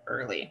too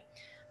early.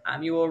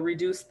 You will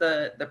reduce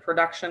the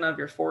production of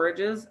your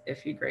forages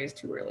if you graze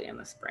too early in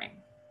the spring.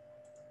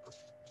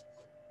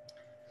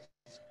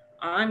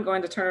 I'm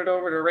going to turn it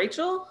over to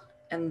Rachel,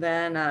 and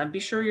then be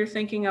sure you're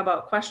thinking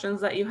about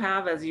questions that you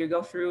have as you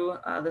go through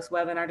this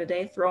webinar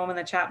today. Throw them in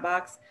the chat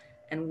box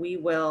and we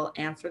will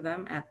answer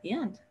them at the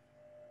end.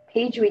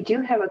 Paige, we do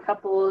have a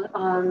couple,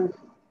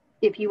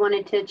 if you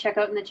wanted to check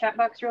out in the chat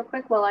box real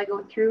quick while I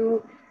go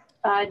through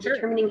Sure.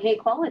 determining hay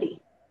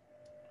quality.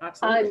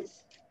 Absolutely.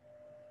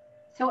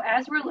 So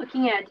as we're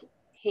looking at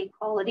hay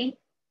quality,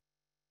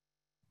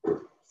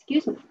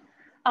 excuse me,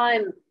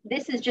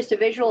 this is just a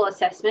visual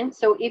assessment.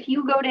 So if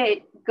you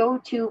go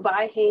to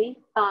buy hay,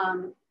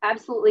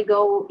 absolutely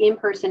go in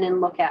person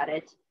and look at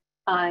it.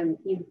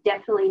 You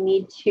definitely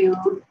need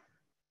to,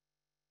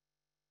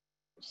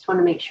 just want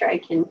to make sure I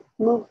can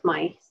move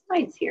my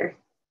slides here.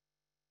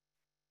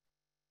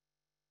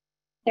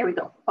 There we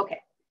go. Okay.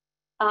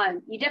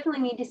 You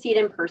definitely need to see it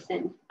in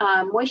person.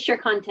 Moisture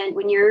content,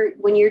 when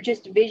you're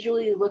just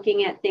visually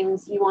looking at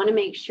things, you want to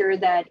make sure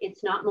that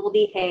it's not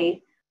moldy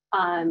hay.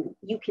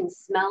 You can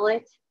smell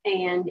it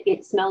and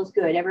it smells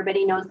good.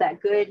 Everybody knows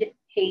that good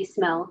hay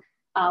smell.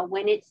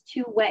 When it's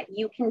too wet,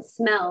 you can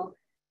smell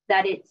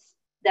that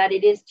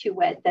it is too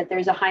wet, that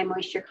there's a high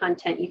moisture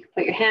content. You can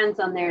put your hands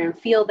on there and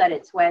feel that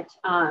it's wet.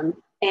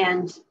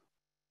 And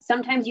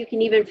sometimes you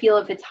can even feel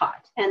if it's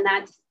hot, and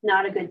that's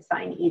not a good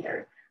sign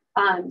either.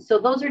 So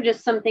those are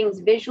just some things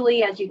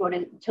visually as you go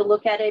to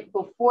look at it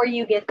before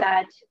you get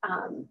that,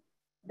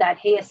 that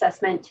hay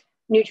assessment,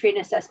 nutrient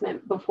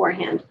assessment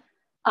beforehand.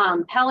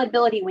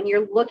 Palatability, when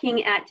you're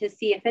looking at to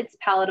see if it's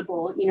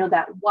palatable, you know,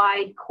 that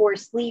wide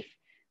coarse leaf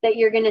that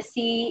you're going to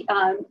see.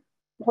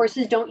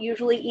 Horses don't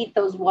usually eat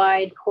those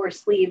wide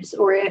coarse leaves,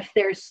 or if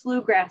there's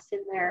slewgrass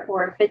in there,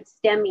 or if it's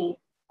stemmy,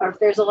 or if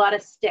there's a lot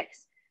of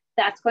sticks,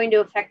 that's going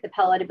to affect the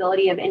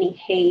palatability of any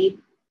hay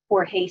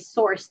or hay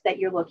source that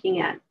you're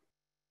looking at.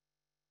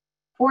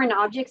 Foreign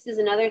objects is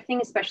another thing,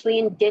 especially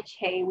in ditch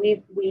hay.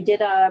 We did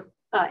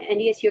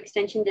NDSU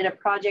Extension did a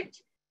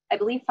project, I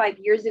believe 5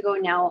 years ago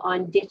now,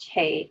 on ditch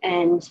hay.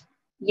 And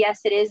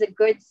yes, it is a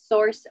good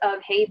source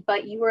of hay,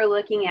 but you are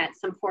looking at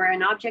some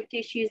foreign object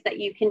issues that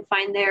you can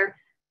find there.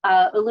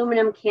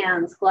 Aluminum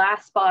cans,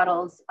 glass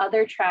bottles,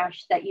 other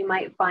trash that you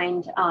might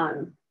find.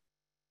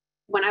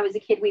 When I was a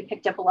kid, we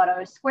picked up a lot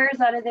of squares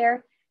out of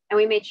there, and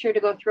we made sure to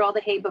go through all the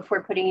hay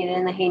before putting it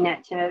in the hay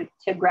net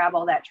to grab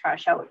all that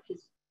trash out,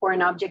 because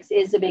foreign objects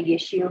is a big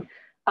issue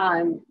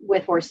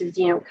with horses,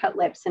 you know, cut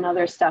lips and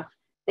other stuff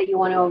that you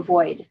want to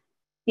avoid.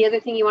 The other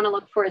thing you want to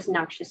look for is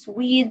noxious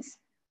weeds.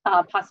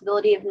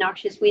 Possibility of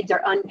noxious weeds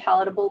or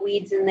unpalatable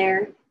weeds in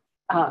there.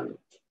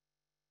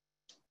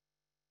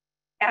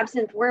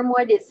 Absinthe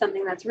wormwood is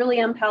something that's really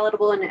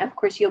unpalatable, and of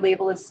course you'll be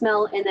able to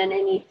smell, and then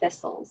any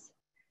thistles.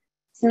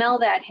 Smell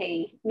that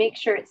hay, make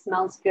sure it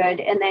smells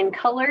good. And then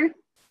color,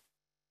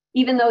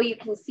 even though you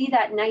can see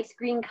that nice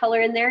green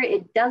color in there,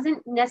 it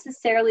doesn't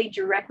necessarily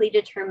directly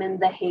determine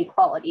the hay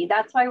quality.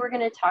 That's why we're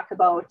going to talk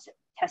about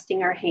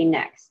testing our hay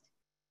next.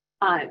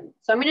 So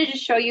I'm going to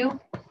just show you,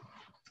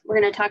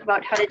 we're going to talk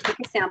about how to take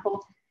a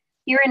sample.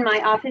 Here in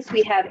my office,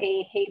 we have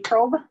a hay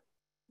probe. Of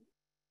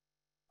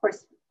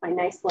course, my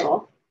nice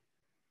little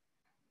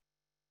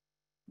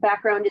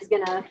background is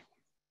going to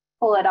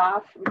pull it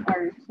off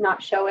or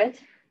not show it.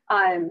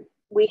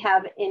 We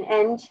have an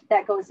end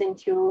that goes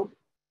into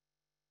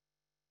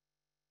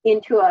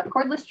a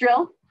cordless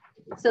drill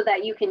so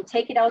that you can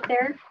take it out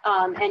there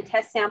and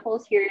test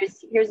samples.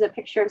 Here's a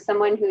picture of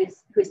someone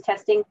who's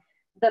testing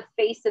the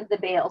face of the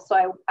bale.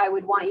 So I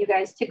would want you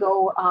guys to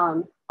go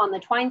on the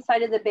twine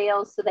side of the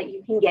bale so that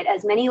you can get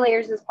as many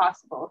layers as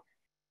possible.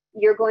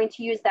 You're going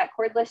to use that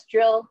cordless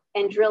drill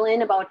and drill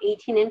in about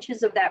 18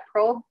 inches of that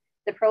probe.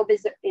 The probe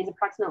is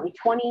approximately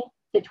 20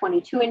 to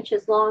 22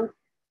 inches long.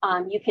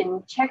 You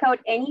can check out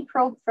any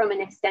probe from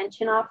an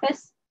extension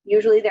office.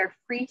 Usually they're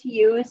free to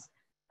use,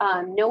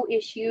 no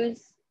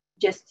issues.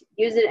 Just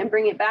use it and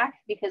bring it back,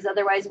 because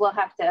otherwise we'll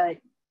have to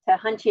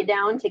hunt you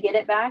down to get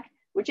it back,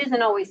 which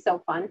isn't always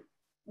so fun.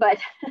 But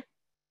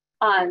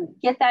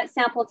get that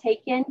sample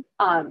taken.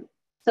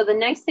 So the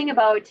nice thing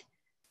about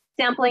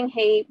sampling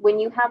hay, when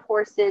you have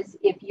horses,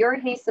 if your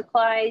hay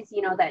supplies,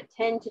 you know, that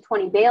 10 to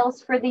 20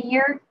 bales for the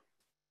year,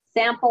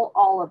 sample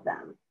all of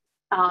them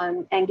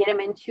and get them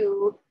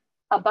into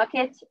a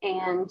bucket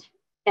and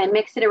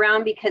mix it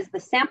around, because the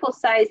sample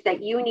size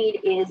that you need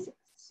is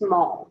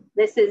small.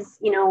 This is,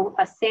 you know,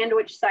 a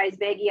sandwich size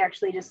baggie,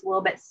 actually just a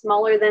little bit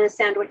smaller than a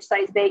sandwich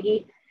size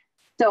baggie.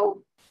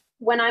 So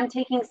when I'm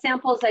taking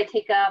samples, I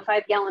take a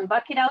 5-gallon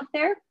bucket out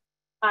there.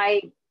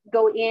 I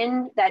go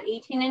in that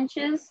 18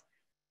 inches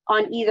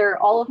on either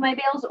all of my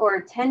bales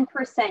or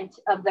 10%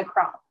 of the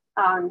crop.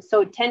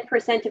 So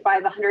 10%, if I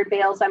have 100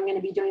 bales, I'm going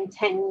to be doing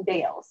 10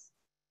 bales.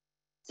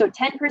 So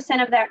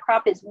 10% of that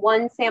crop is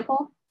one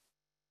sample.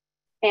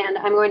 And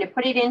I'm going to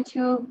put it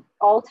into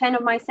all 10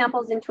 of my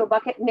samples into a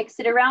bucket, mix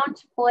it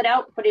around, pull it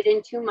out, put it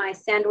into my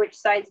sandwich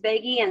size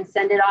baggie and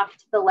send it off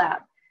to the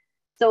lab.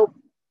 So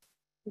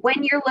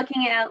when you're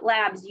looking at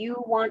labs, you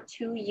want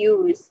to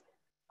use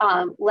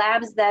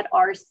labs that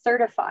are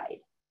certified.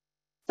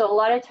 So a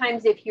lot of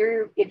times if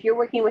you're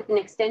working with an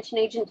extension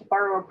agent to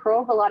borrow a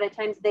probe, a lot of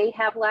times they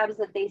have labs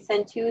that they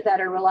send to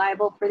that are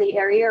reliable for the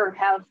area or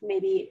have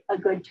maybe a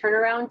good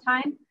turnaround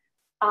time.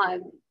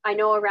 I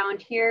know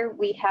around here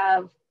we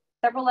have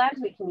several labs.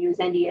 We can use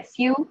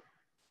NDSU,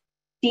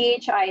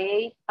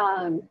 DHIA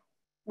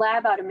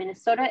lab out of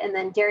Minnesota, and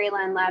then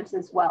Dairyland Labs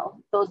as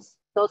well.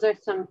 Those are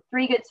some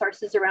 3 good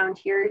sources around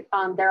here.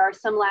 There are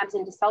some labs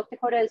into South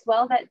Dakota as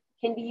well that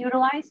can be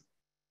utilized,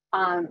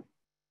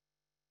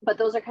 but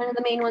those are kind of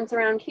the main ones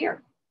around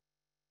here.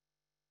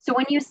 So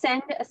when you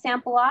send a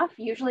sample off,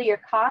 usually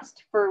your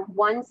cost for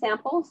one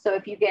sample, so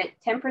if you get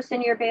 10%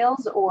 of your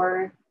bales,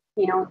 or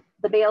you know,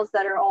 the bales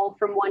that are all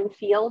from one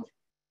field,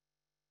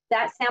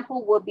 that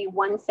sample will be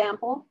one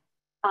sample,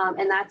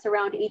 and that's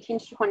around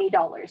 $18 to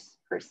 $20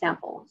 per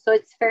sample. So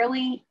it's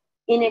fairly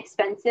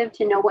inexpensive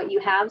to know what you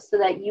have so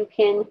that you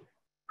can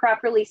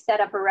properly set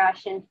up a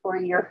ration for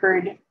your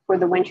herd for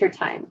the winter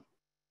time.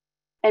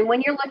 And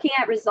when you're looking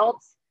at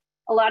results,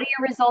 a lot of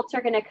your results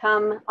are going to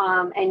come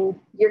and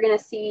you're going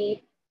to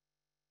see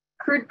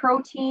crude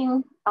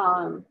protein,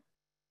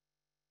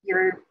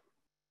 your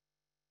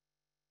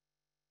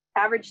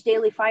average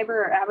daily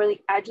fiber, or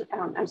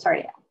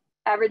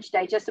average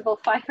digestible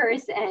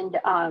fibers, and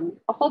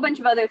a whole bunch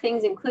of other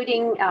things,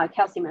 including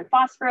calcium and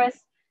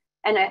phosphorus,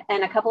 and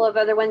a couple of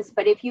other ones.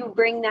 But if you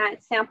bring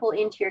that sample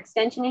into your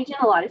extension agent,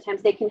 a lot of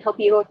times they can help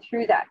you go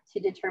through that to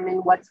determine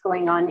what's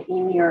going on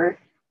in your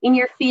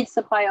feed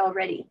supply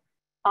already.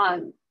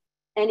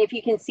 And if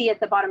you can see at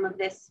the bottom of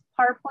this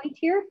PowerPoint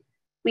here,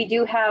 we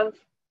do have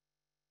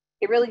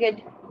a really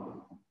good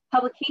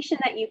publication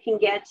that you can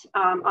get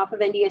off of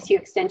NDSU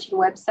Extension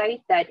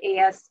website. That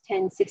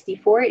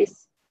AS1064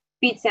 is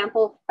feed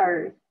sample,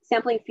 or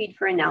sampling feed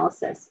for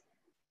analysis.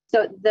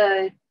 So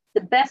the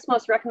best,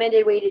 most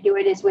recommended way to do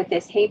it is with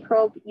this hay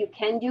probe. You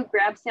can do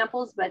grab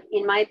samples, but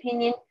in my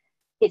opinion,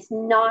 it's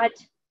not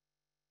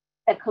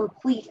a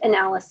complete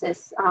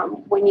analysis.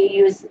 When you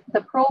use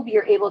the probe,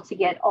 you're able to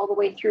get all the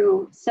way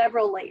through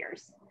several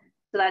layers.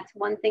 So that's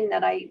one thing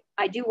that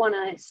I do want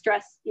to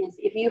stress is,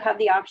 if you have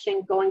the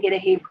option, go and get a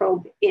hay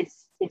probe.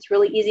 It's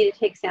really easy to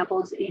take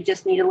samples. You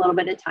just need a little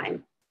bit of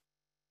time.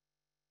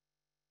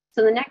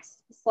 So the next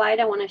slide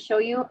I want to show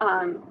you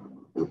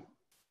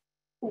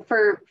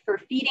for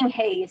feeding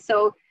hay.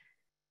 So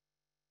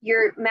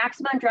your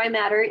maximum dry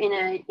matter in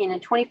a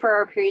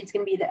 24-hour period is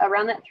going to be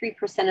around that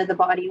 3% of the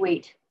body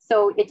weight.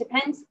 So it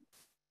depends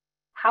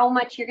how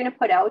much you're going to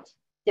put out,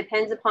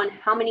 depends upon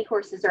how many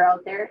horses are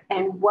out there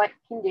and what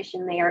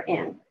condition they are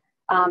in.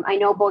 I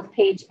know both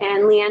Paige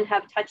and Leanne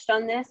have touched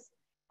on this.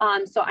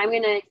 So I'm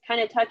going to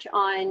kind of touch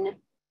on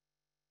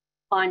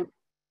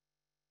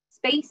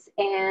space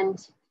and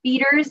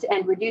feeders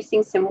and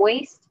reducing some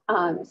waste.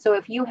 So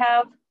if you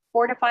have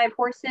 4 to 5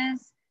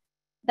 horses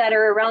that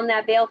are around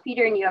that bale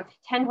feeder and you have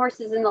 10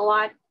 horses in the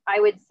lot, I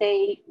would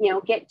say, you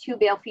know, get 2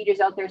 bale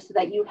feeders out there so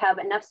that you have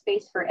enough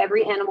space for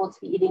every animal to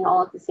be eating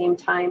all at the same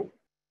time.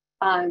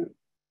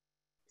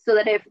 So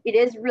that if it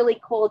is really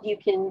cold, you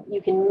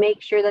can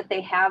make sure that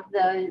they have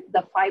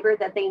the fiber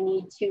that they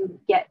need to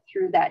get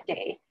through that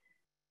day.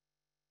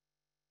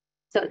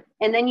 So,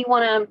 and then you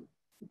want to,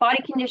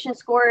 body condition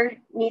score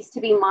needs to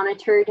be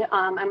monitored.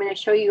 I'm going to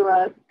show you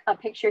a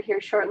picture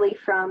here shortly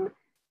from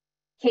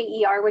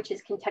KER, which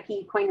is Kentucky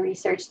Equine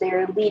Research.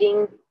 They're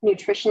leading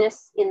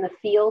nutritionists in the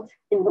field,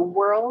 in the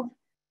world,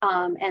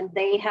 and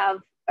they have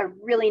a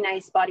really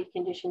nice body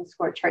condition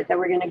score chart that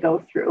we're going to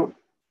go through.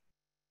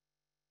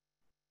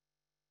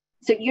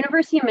 So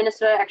University of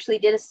Minnesota actually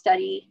did a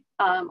study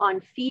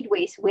on feed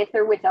waste with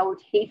or without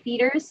hay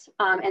feeders.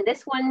 And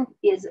this one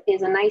is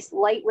a nice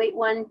lightweight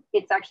one.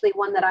 It's actually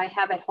one that I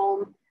have at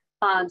home,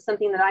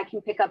 something that I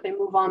can pick up and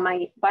move on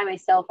by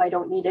myself. I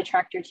don't need a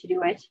tractor to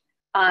do it.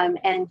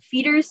 And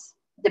feeders,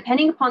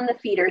 depending upon the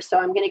feeder, so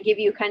I'm going to give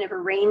you kind of a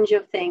range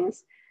of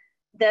things.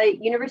 The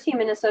University of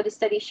Minnesota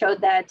study showed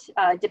that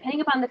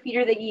depending upon the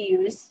feeder that you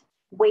use,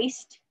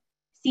 waste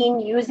seen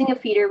using a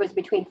feeder was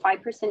between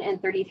 5%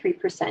 and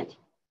 33%.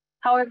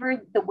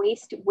 However, the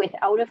waste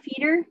without a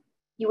feeder,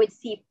 you would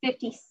see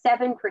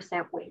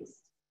 57%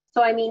 waste.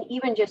 So, I mean,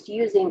 even just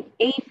using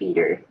a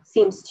feeder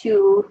seems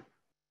to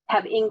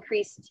have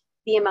increased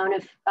the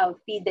amount of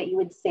feed that you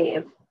would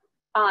save.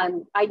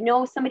 I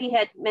know somebody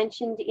had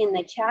mentioned in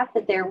the chat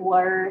that there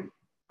were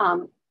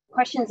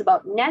questions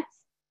about nets.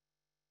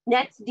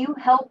 Nets do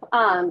help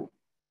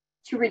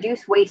to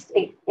reduce waste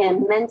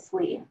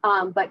immensely,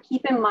 but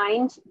keep in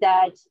mind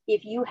that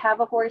if you have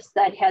a horse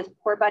that has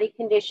poor body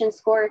condition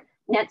score,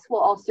 nets will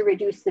also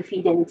reduce the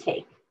feed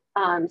intake.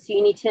 So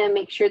you need to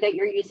make sure that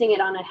you're using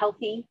it on a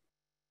healthy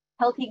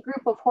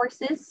group of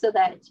horses so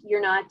that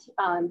you're not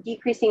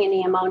decreasing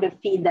any amount of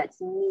feed that's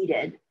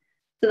needed.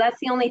 So that's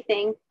the only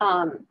thing.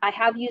 I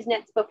have used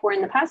nets before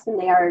in the past, and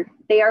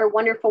they are a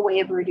wonderful way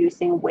of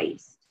reducing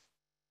waste.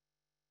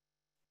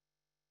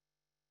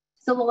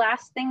 So the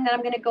last thing that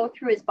I'm going to go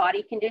through is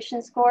body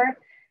condition score.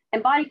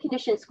 And body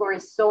condition score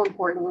is so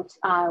important.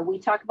 We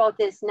talk about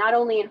this not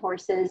only in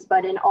horses,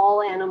 but in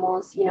all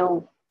animals. You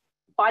know,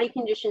 body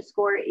condition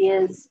score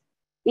is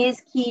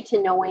key to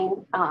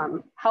knowing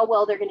how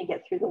well they're going to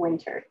get through the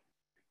winter.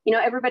 You know,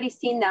 everybody's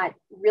seen that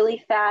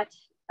really fat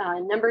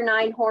number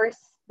 9 horse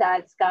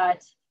that's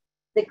got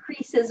the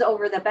creases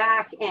over the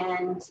back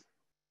and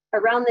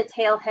around the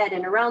tail head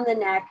and around the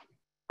neck.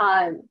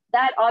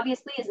 That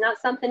obviously is not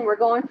something we're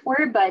going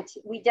for, but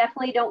we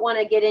definitely don't want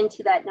to get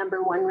into that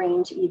number 1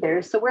 range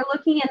either. So we're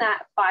looking in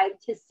that 5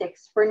 to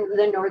 6 for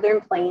the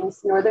northern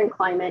plains, northern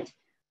climate,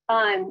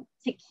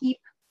 to keep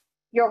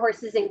your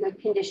horses in good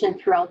condition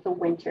throughout the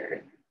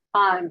winter.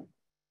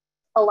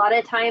 A lot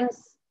of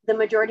times, the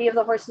majority of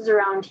the horses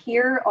around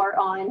here are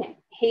on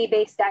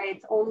hay-based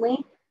diets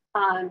only.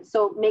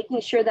 So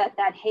making sure that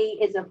that hay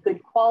is of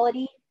good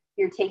quality,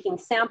 you're taking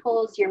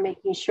samples, you're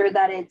making sure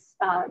that it's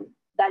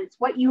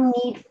what you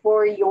need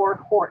for your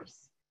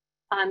horse.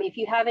 If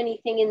you have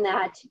anything in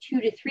that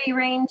 2 to 3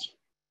 range,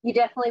 you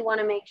definitely want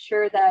to make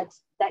sure that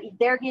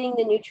they're getting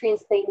the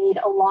nutrients they need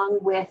along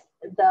with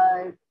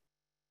the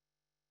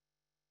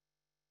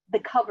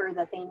cover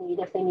that they need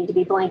if they need to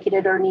be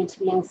blanketed or need to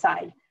be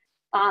inside.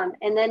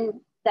 And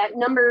then that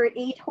number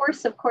 8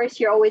 horse, of course,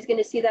 you're always going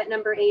to see that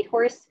number 8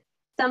 horse.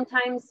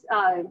 Sometimes,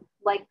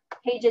 like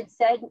Paige had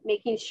said,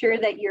 making sure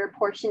that you're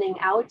portioning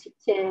out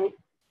to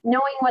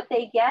knowing what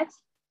they get,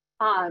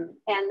 and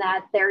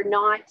that they're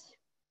not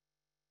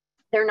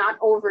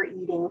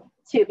overeating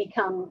to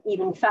become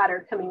even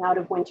fatter coming out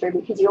of winter,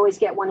 because you always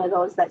get one of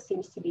those that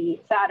seems to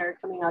be fatter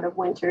coming out of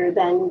winter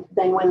than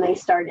when they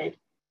started.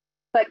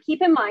 But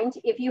keep in mind,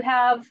 if you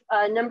have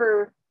a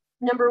number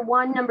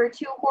 1, number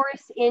 2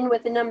 horse in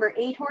with a number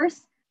 8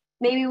 horse,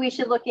 maybe we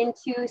should look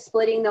into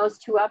splitting those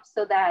 2 up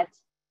so that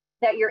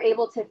you're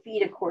able to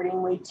feed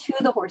accordingly to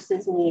the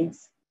horse's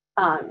needs.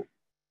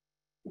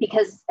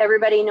 Because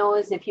everybody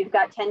knows if you've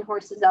got 10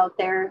 horses out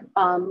there,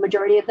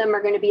 majority of them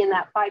are going to be in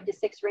that 5 to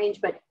 6 range,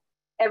 but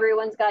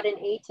everyone's got an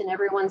 8 and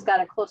everyone's got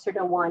a closer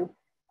to 1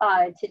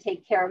 to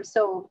take care of.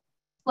 So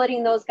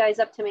splitting those guys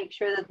up to make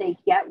sure that they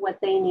get what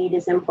they need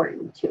is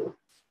important too.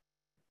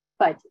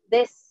 But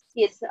this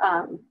is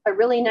a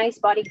really nice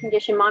body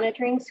condition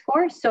monitoring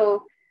score.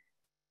 So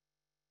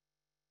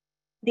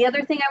the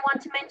other thing I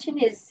want to mention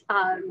is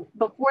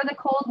before the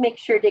cold, make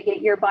sure to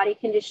get your body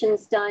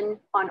conditions done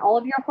on all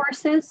of your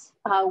horses.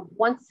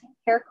 Once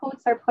hair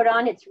coats are put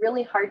on, it's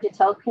really hard to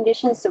tell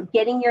conditions. So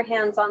getting your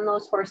hands on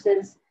those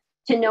horses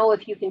to know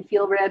if you can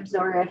feel ribs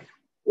or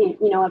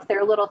if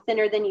they're a little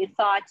thinner than you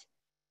thought.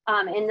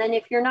 And then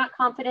if you're not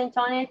confident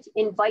on it,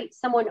 invite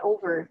someone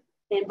over.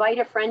 Invite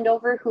a friend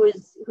over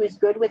who's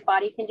good with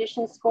body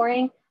condition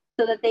scoring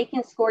so that they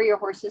can score your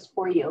horses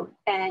for you.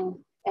 And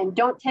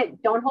don't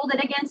hold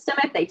it against them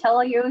if they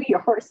tell you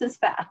your horse is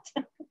fat.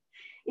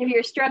 If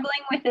you're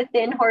struggling with a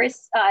thin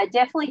horse,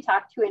 definitely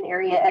talk to an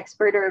area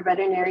expert or a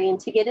veterinarian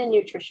to get a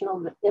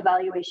nutritional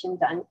evaluation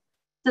done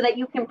so that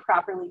you can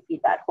properly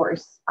feed that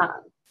horse.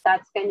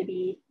 That's going to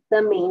be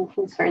the main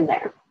concern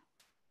there.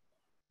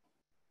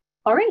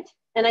 All right,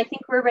 and I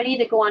think we're ready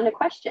to go on to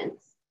questions.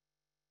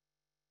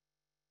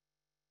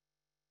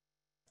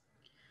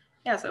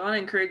 Yes, I want to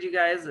encourage you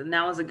guys,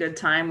 now is a good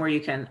time where you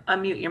can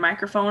unmute your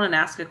microphone and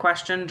ask a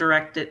question,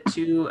 direct it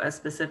to a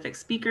specific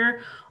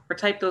speaker, or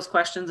type those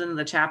questions into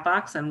the chat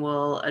box and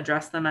we'll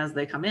address them as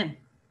they come in.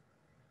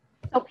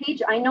 So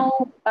Paige, I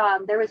know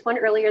there was one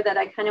earlier that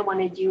I kind of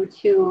wanted you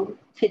to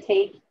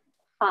take,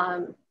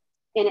 and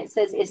it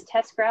says, is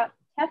teff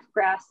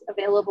grass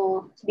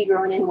available to be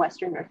grown in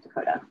Western North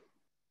Dakota?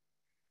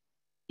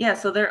 Yeah,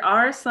 so there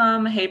are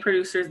some hay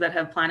producers that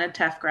have planted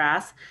teff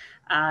grass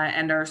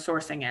and are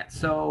sourcing it.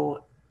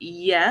 So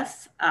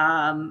yes,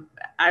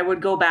 I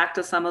would go back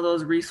to some of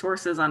those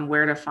resources on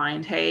where to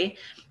find hay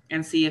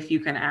and see if you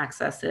can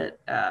access it,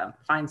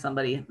 find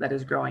somebody that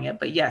is growing it.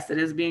 But yes, it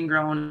is being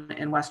grown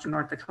in Western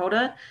North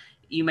Dakota.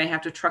 You may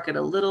have to truck it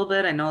a little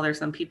bit. I know there's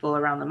some people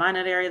around the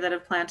Minot area that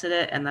have planted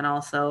it, and then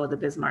also the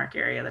Bismarck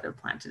area that have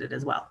planted it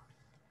as well.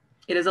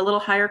 It is a little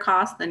higher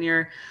cost than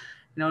your,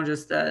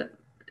 just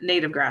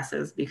native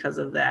grasses because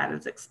of the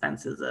added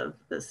expenses of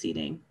the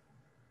seeding.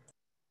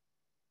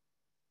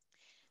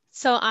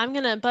 So I'm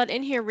going to butt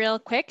in here real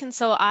quick. And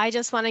so I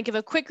just want to give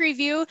a quick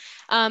review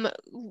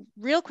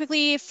real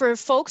quickly for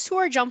folks who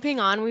are jumping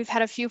on. We've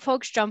had a few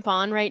folks jump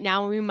on right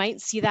now. We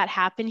might see that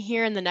happen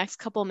here in the next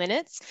couple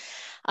minutes.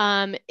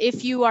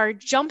 If you are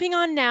jumping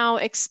on now,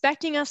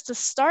 expecting us to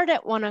start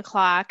at 1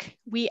 o'clock,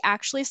 we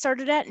actually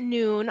started at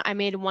noon. I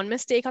made one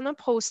mistake on the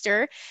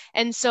poster.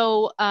 And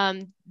so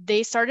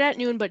they started at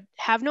noon, but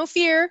have no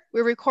fear,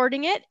 we're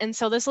recording it. And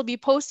so this will be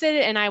posted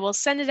and I will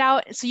send it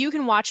out so you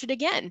can watch it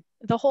again,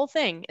 the whole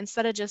thing,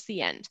 instead of just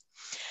the end.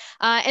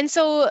 And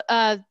so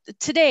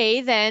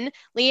today then,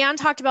 Leanne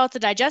talked about the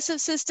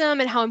digestive system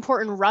and how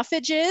important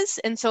roughage is.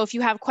 And so if you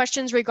have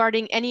questions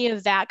regarding any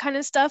of that kind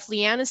of stuff,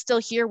 Leanne is still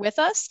here with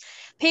us.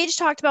 Paige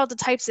talked about the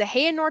types of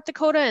hay in North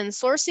Dakota and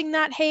sourcing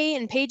that hay,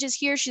 and Paige is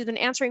here. She's been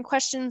answering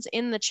questions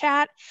in the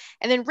chat.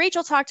 And then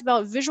Rachel talked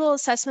about visual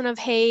assessment of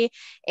hay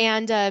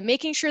and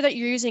making sure that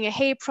you're using a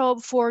hay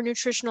probe for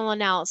nutritional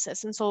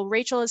analysis. And so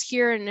Rachel is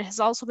here and has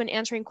also been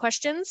answering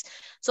questions.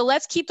 So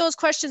let's keep those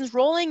questions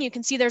rolling. You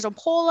can see there's a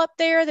poll up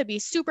there. That'd be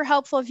super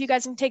helpful if you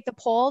guys can take the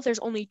poll. There's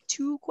only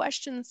 2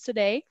 questions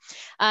today.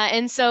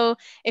 And so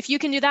if you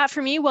can do that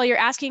for me while you're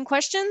asking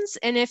questions,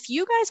 and if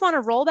you guys want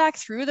to roll back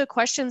through the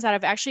questions that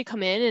have actually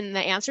come in and the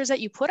answers that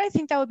you put, I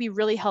think that would be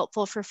really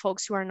helpful for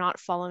folks who are not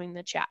following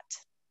the chat.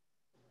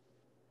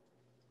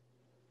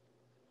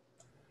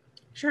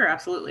 Sure,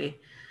 absolutely.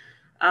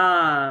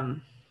 I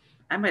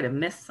might have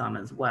missed some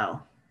as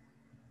well.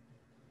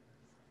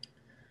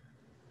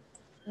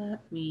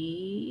 Let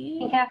me... I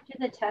think after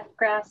the teff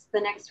grass,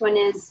 the next one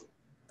is,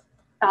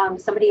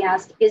 somebody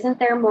asked, isn't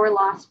there more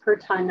loss per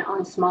ton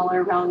on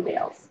smaller round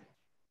bales?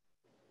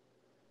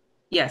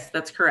 Yes,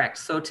 that's correct.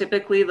 So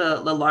typically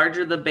the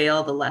larger the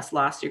bale, the less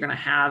loss you're going to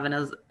have,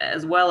 and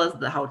as well as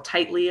how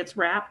tightly it's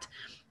wrapped.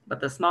 But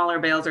the smaller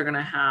bales are going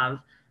to have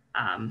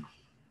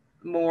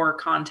more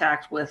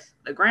contact with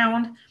the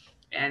ground.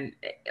 And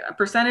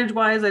percentage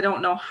wise, I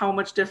don't know how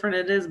much different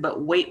it is,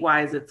 but weight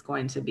wise, it's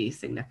going to be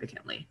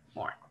significantly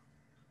more.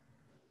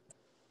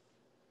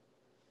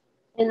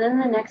 And then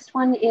the next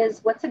one is,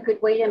 what's a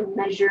good way to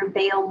measure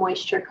bale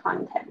moisture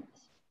content?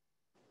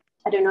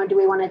 I don't know, do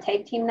we want to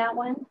tag team that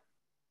one?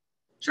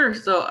 Sure.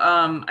 So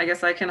I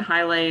guess I can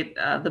highlight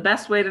the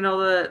best way to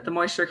know the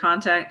moisture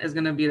content is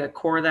going to be to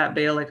core that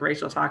bale like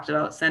Rachel talked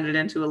about, send it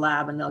into a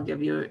lab, and they'll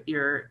give you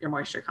your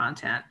moisture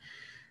content.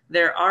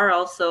 There are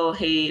also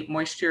hay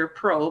moisture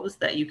probes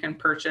that you can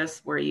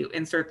purchase where you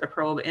insert the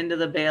probe into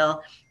the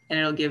bale and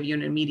it'll give you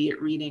an immediate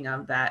reading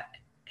of that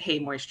hay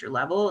moisture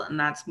level. And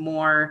that's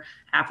more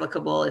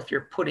applicable if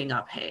you're putting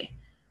up hay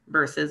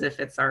versus if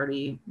it's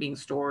already being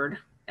stored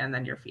and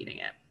then you're feeding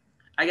it.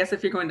 I guess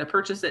if you're going to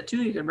purchase it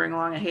too, you can bring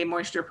along a hay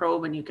moisture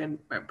probe and you can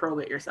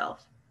probe it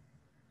yourself.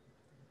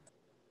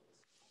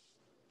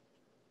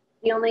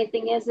 The only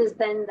thing is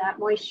then that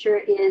moisture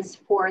is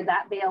for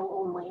that bale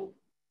only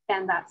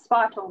and that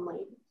spot only.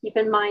 Keep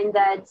in mind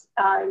that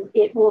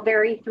it will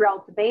vary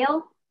throughout the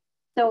bale.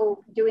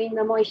 So doing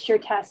the moisture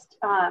test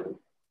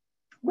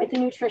with a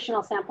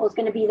nutritional sample is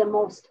going to be the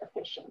most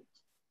efficient.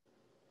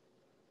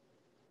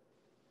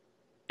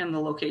 And the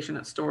location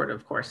it's stored,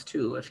 of course,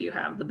 too. If you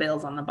have the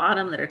bales on the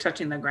bottom that are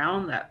touching the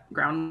ground, that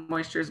ground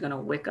moisture is going to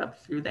wick up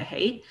through the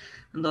hay.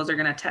 And those are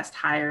going to test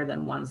higher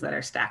than ones that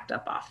are stacked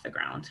up off the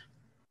ground.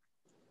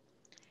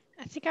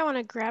 I think I want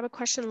to grab a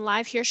question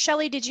live here.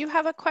 Shelly, did you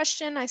have a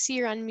question? I see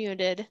you're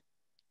unmuted.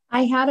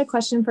 I had a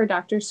question for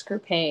Dr.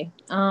 Skurupey.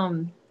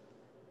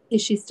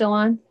 Is she still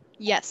on?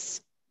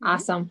 Yes.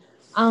 Awesome.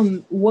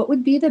 What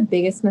would be the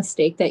biggest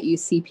mistake that you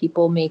see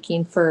people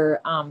making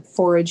for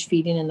forage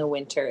feeding in the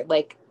winter?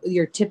 Like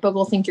your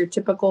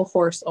typical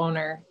horse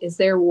owner, is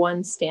there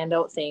one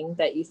standout thing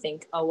that you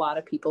think a lot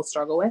of people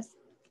struggle with?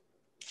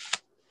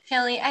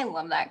 Shelly, I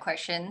love that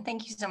question.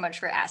 Thank you so much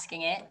for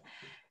asking it.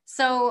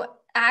 So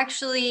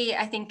actually,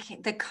 I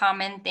think the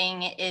common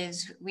thing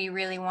is we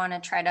really want to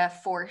try to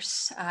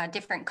force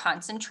different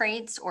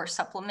concentrates or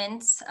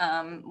supplements,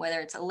 whether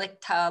it's a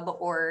lick tub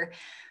or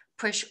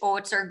push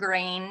oats or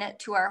grain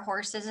to our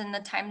horses in the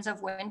times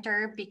of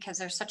winter, because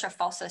there's such a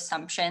false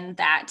assumption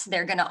that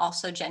they're going to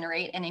also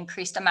generate an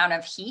increased amount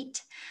of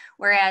heat,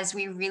 whereas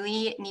we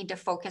really need to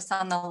focus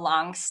on the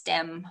long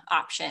stem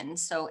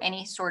options. So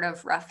any sort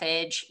of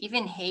roughage,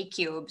 even hay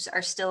cubes,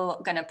 are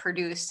still going to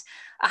produce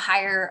a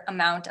higher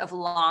amount of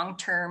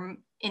long-term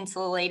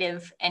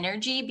insulative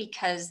energy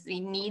because we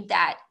need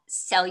that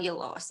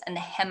cellulose and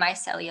the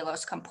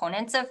hemicellulose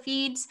components of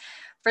feeds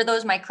for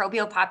those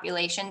microbial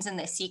populations in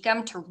the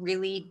cecum to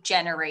really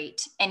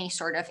generate any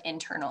sort of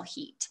internal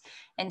heat.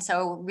 And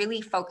so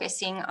really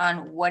focusing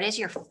on what is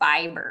your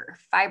fiber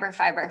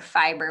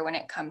when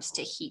it comes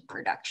to heat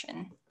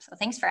production. So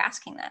thanks for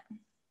asking that.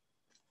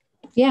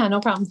 Yeah, no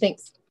problem.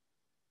 Thanks.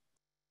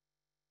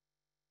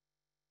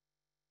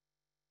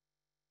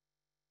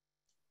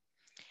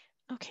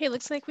 Okay,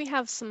 looks like we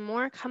have some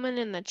more coming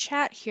in the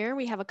chat here.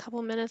 We have a couple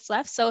minutes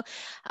left. So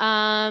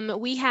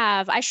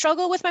I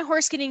struggle with my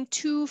horse getting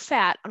too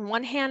fat. On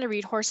one hand, I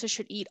read horses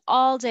should eat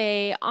all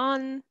day.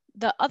 On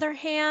the other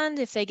hand,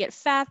 if they get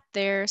fat,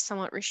 they're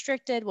somewhat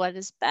restricted. What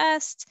is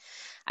best?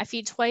 I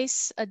feed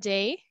twice a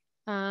day,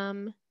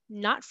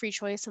 not free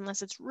choice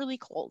unless it's really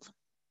cold.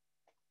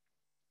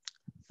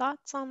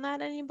 Thoughts on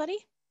that, anybody?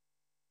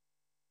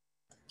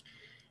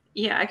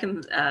 Yeah, I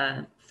can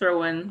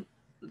throw in,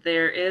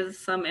 there is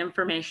some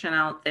information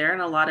out there,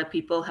 and a lot of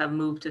people have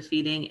moved to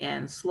feeding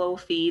in slow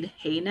feed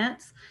hay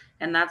nets.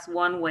 And that's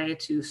one way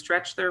to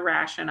stretch their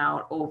ration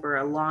out over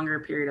a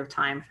longer period of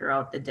time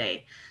throughout the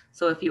day.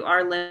 So if you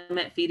are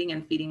limit feeding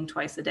and feeding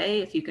twice a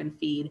day, if you can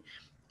feed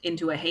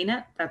into a hay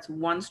net, that's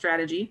one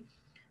strategy.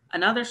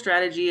 Another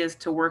strategy is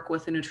to work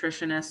with a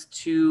nutritionist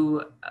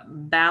to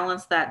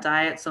balance that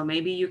diet. So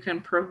maybe you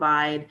can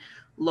provide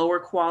lower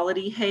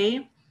quality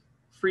hay,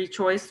 free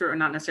choice, or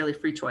not necessarily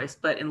free choice,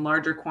 but in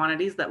larger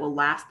quantities that will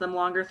last them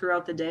longer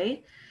throughout the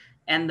day.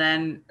 And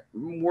then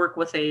work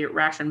with a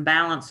ration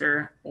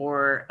balancer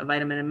or a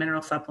vitamin and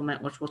mineral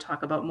supplement, which we'll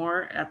talk about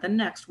more at the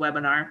next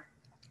webinar,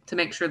 to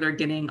make sure they're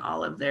getting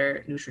all of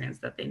their nutrients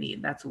that they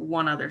need. That's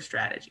one other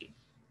strategy.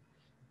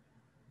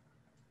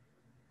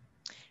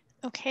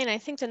 Okay, and I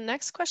think the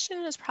next question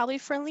is probably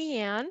for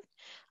Leanne.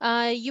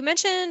 You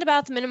mentioned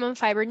about the minimum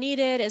fiber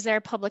needed. Is there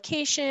a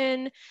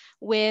publication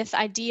with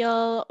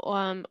ideal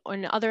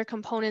and other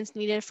components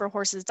needed for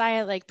horses'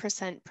 diet, like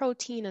percent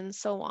protein and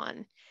so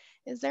on?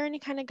 Is there any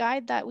kind of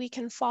guide that we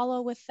can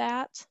follow with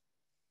that?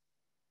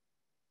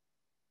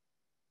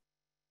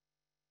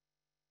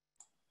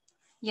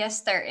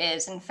 Yes, there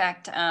is. In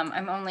fact,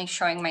 I'm only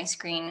showing my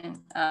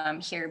screen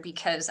here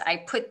because I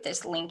put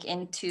this link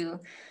into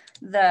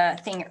the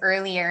thing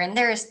earlier, and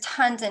there is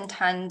tons and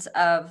tons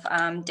of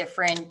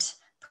different,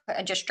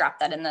 I just dropped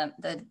that in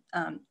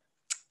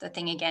the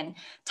thing again,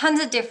 tons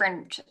of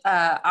different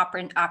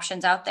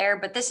options out there,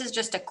 but this is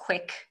just a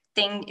quick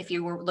thing if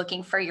you were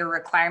looking for your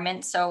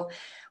requirements. So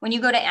when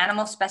you go to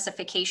animal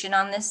specification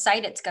on this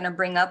site, it's going to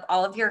bring up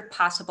all of your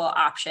possible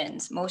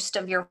options. Most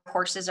of your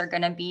horses are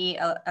going to be,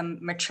 a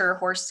mature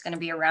horse is going to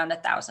be around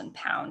 1,000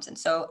 pounds. And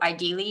so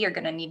ideally you're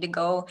going to need to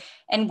go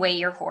and weigh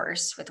your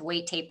horse with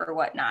weight tape or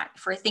whatnot.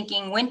 If we're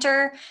thinking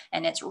winter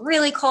and it's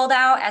really cold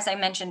out, as I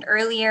mentioned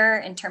earlier,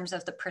 in terms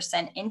of the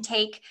percent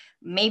intake,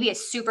 maybe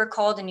it's super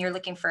cold and you're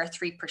looking for a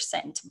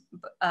 3%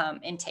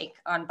 intake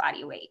on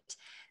body weight.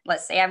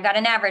 Let's say I've got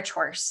an average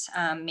horse.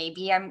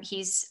 Maybe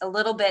he's a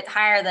little bit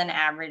higher than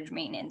average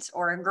maintenance,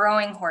 or a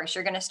growing horse.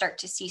 You're going to start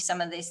to see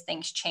some of these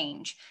things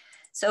change.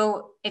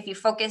 So if you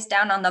focus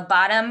down on the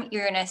bottom,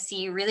 you're going to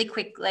see really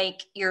quick,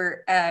 like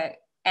your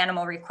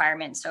animal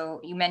requirements.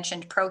 So you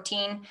mentioned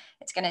protein.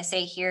 It's going to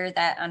say here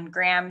that on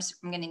grams,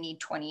 I'm going to need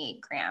 28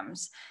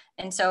 grams.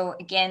 And so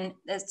again,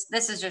 this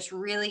is just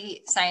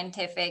really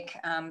scientific.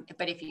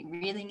 But if you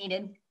really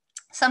needed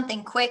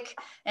something quick,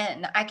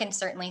 and I can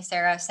certainly,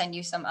 Sarah, send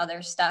you some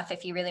other stuff.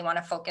 If you really want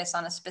to focus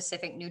on a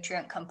specific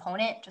nutrient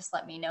component, just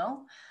let me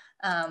know.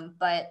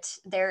 But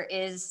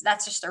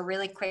that's just a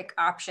really quick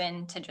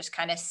option to just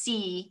kind of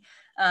see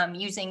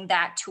using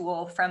that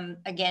tool from,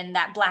 again,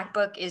 that black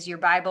book is your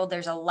Bible.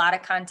 There's a lot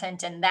of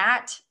content in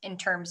that in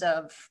terms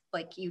of,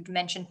 like you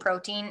mentioned,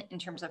 protein, in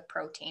terms of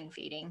protein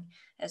feeding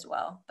as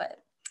well.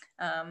 But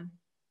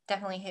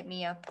definitely hit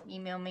me up,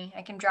 email me.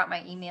 I can drop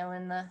my email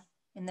in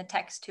the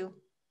text too.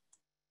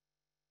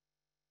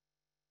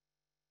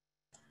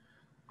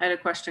 I had a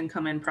question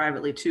come in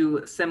privately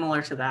too,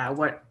 similar to that.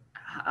 What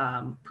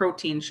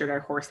protein should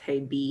our horse hay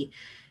be?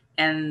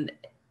 And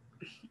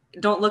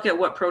don't look at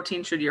what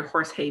protein should your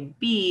horse hay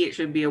be. It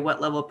should be a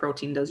what level of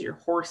protein does your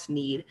horse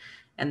need?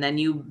 And then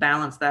you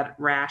balance that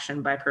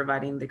ration by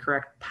providing the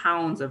correct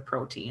pounds of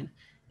protein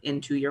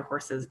into your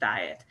horse's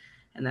diet.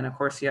 And then of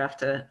course you have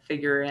to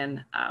figure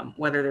in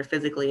whether they're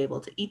physically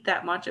able to eat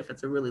that much, if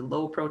it's a really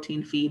low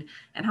protein feed,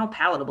 and how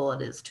palatable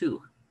it is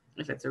too,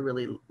 if it's a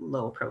really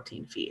low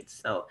protein feed.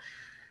 So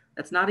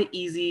that's not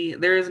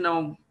there is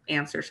no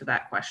answer to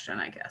that question,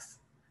 I guess.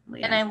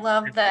 Leigh. And I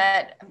love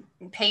that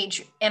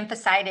Paige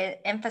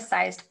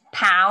emphasized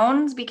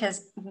pounds,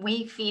 because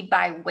we feed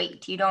by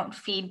weight. You don't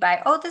feed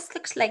by, oh, this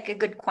looks like a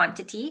good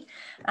quantity,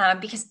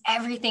 because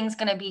everything's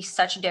going to be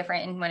such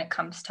different when it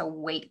comes to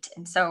weight.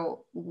 And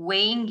so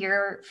weighing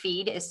your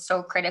feed is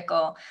so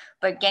critical.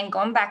 But again,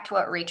 going back to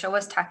what Rachel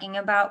was talking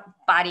about,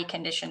 body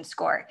condition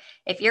score.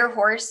 If your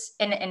horse,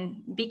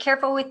 and be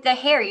careful with the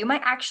hair, you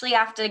might actually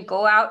have to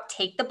go out,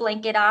 take the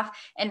blanket off,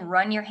 and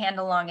run your hand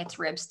along its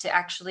ribs to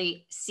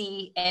actually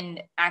see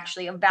and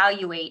actually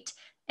evaluate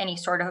any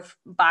sort of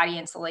body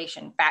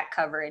insulation, fat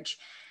coverage.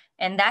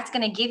 And that's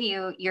going to give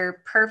you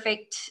your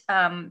perfect,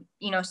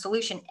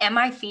 solution. Am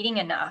I feeding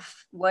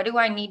enough? What do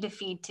I need to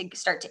feed to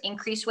start to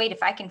increase weight?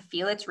 If I can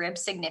feel its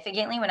ribs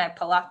significantly when I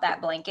pull off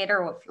that blanket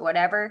or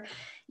whatever,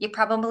 you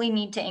probably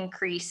need to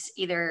increase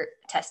either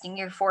testing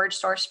your forage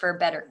source for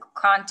better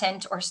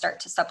content or start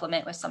to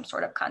supplement with some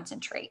sort of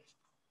concentrate.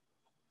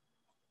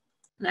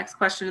 Next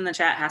question in the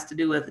chat has to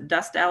do with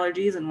dust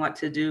allergies and what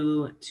to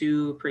do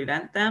to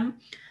prevent them.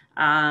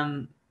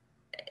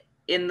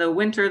 In the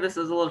winter, this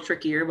is a little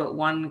trickier, but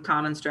one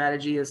common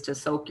strategy is to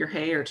soak your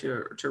hay or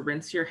to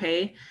rinse your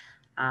hay.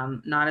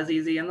 Not as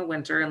easy in the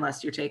winter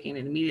unless you're taking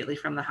it immediately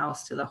from the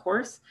house to the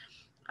horse.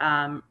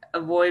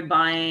 Avoid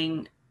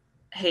buying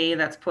hay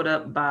that's put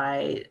up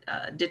by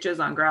ditches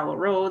on gravel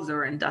roads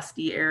or in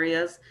dusty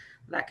areas.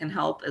 That can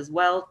help as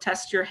well.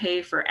 Test your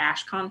hay for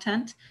ash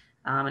content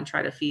and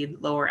try to feed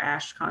lower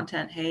ash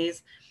content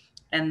hays.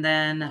 And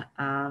then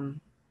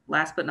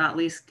last but not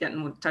least, get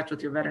in touch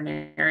with your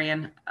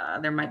veterinarian.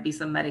 There might be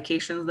some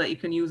medications that you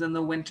can use in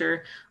the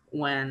winter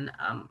when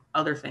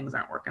other things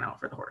aren't working out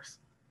for the horse.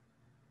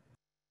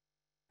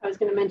 I was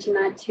going to mention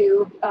that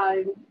too.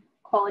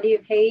 Quality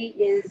of hay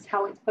is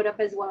how it's put up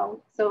as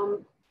well.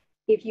 So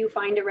if you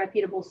find a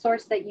reputable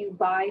source that you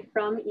buy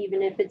from,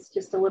 even if it's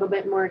just a little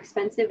bit more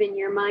expensive in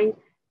your mind,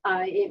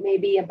 it may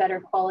be a better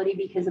quality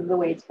because of the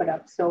way it's put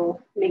up.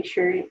 So make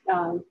sure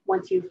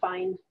once you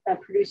find a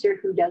producer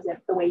who does it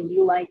the way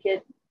you like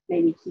it,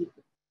 maybe keep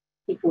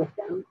with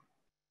them.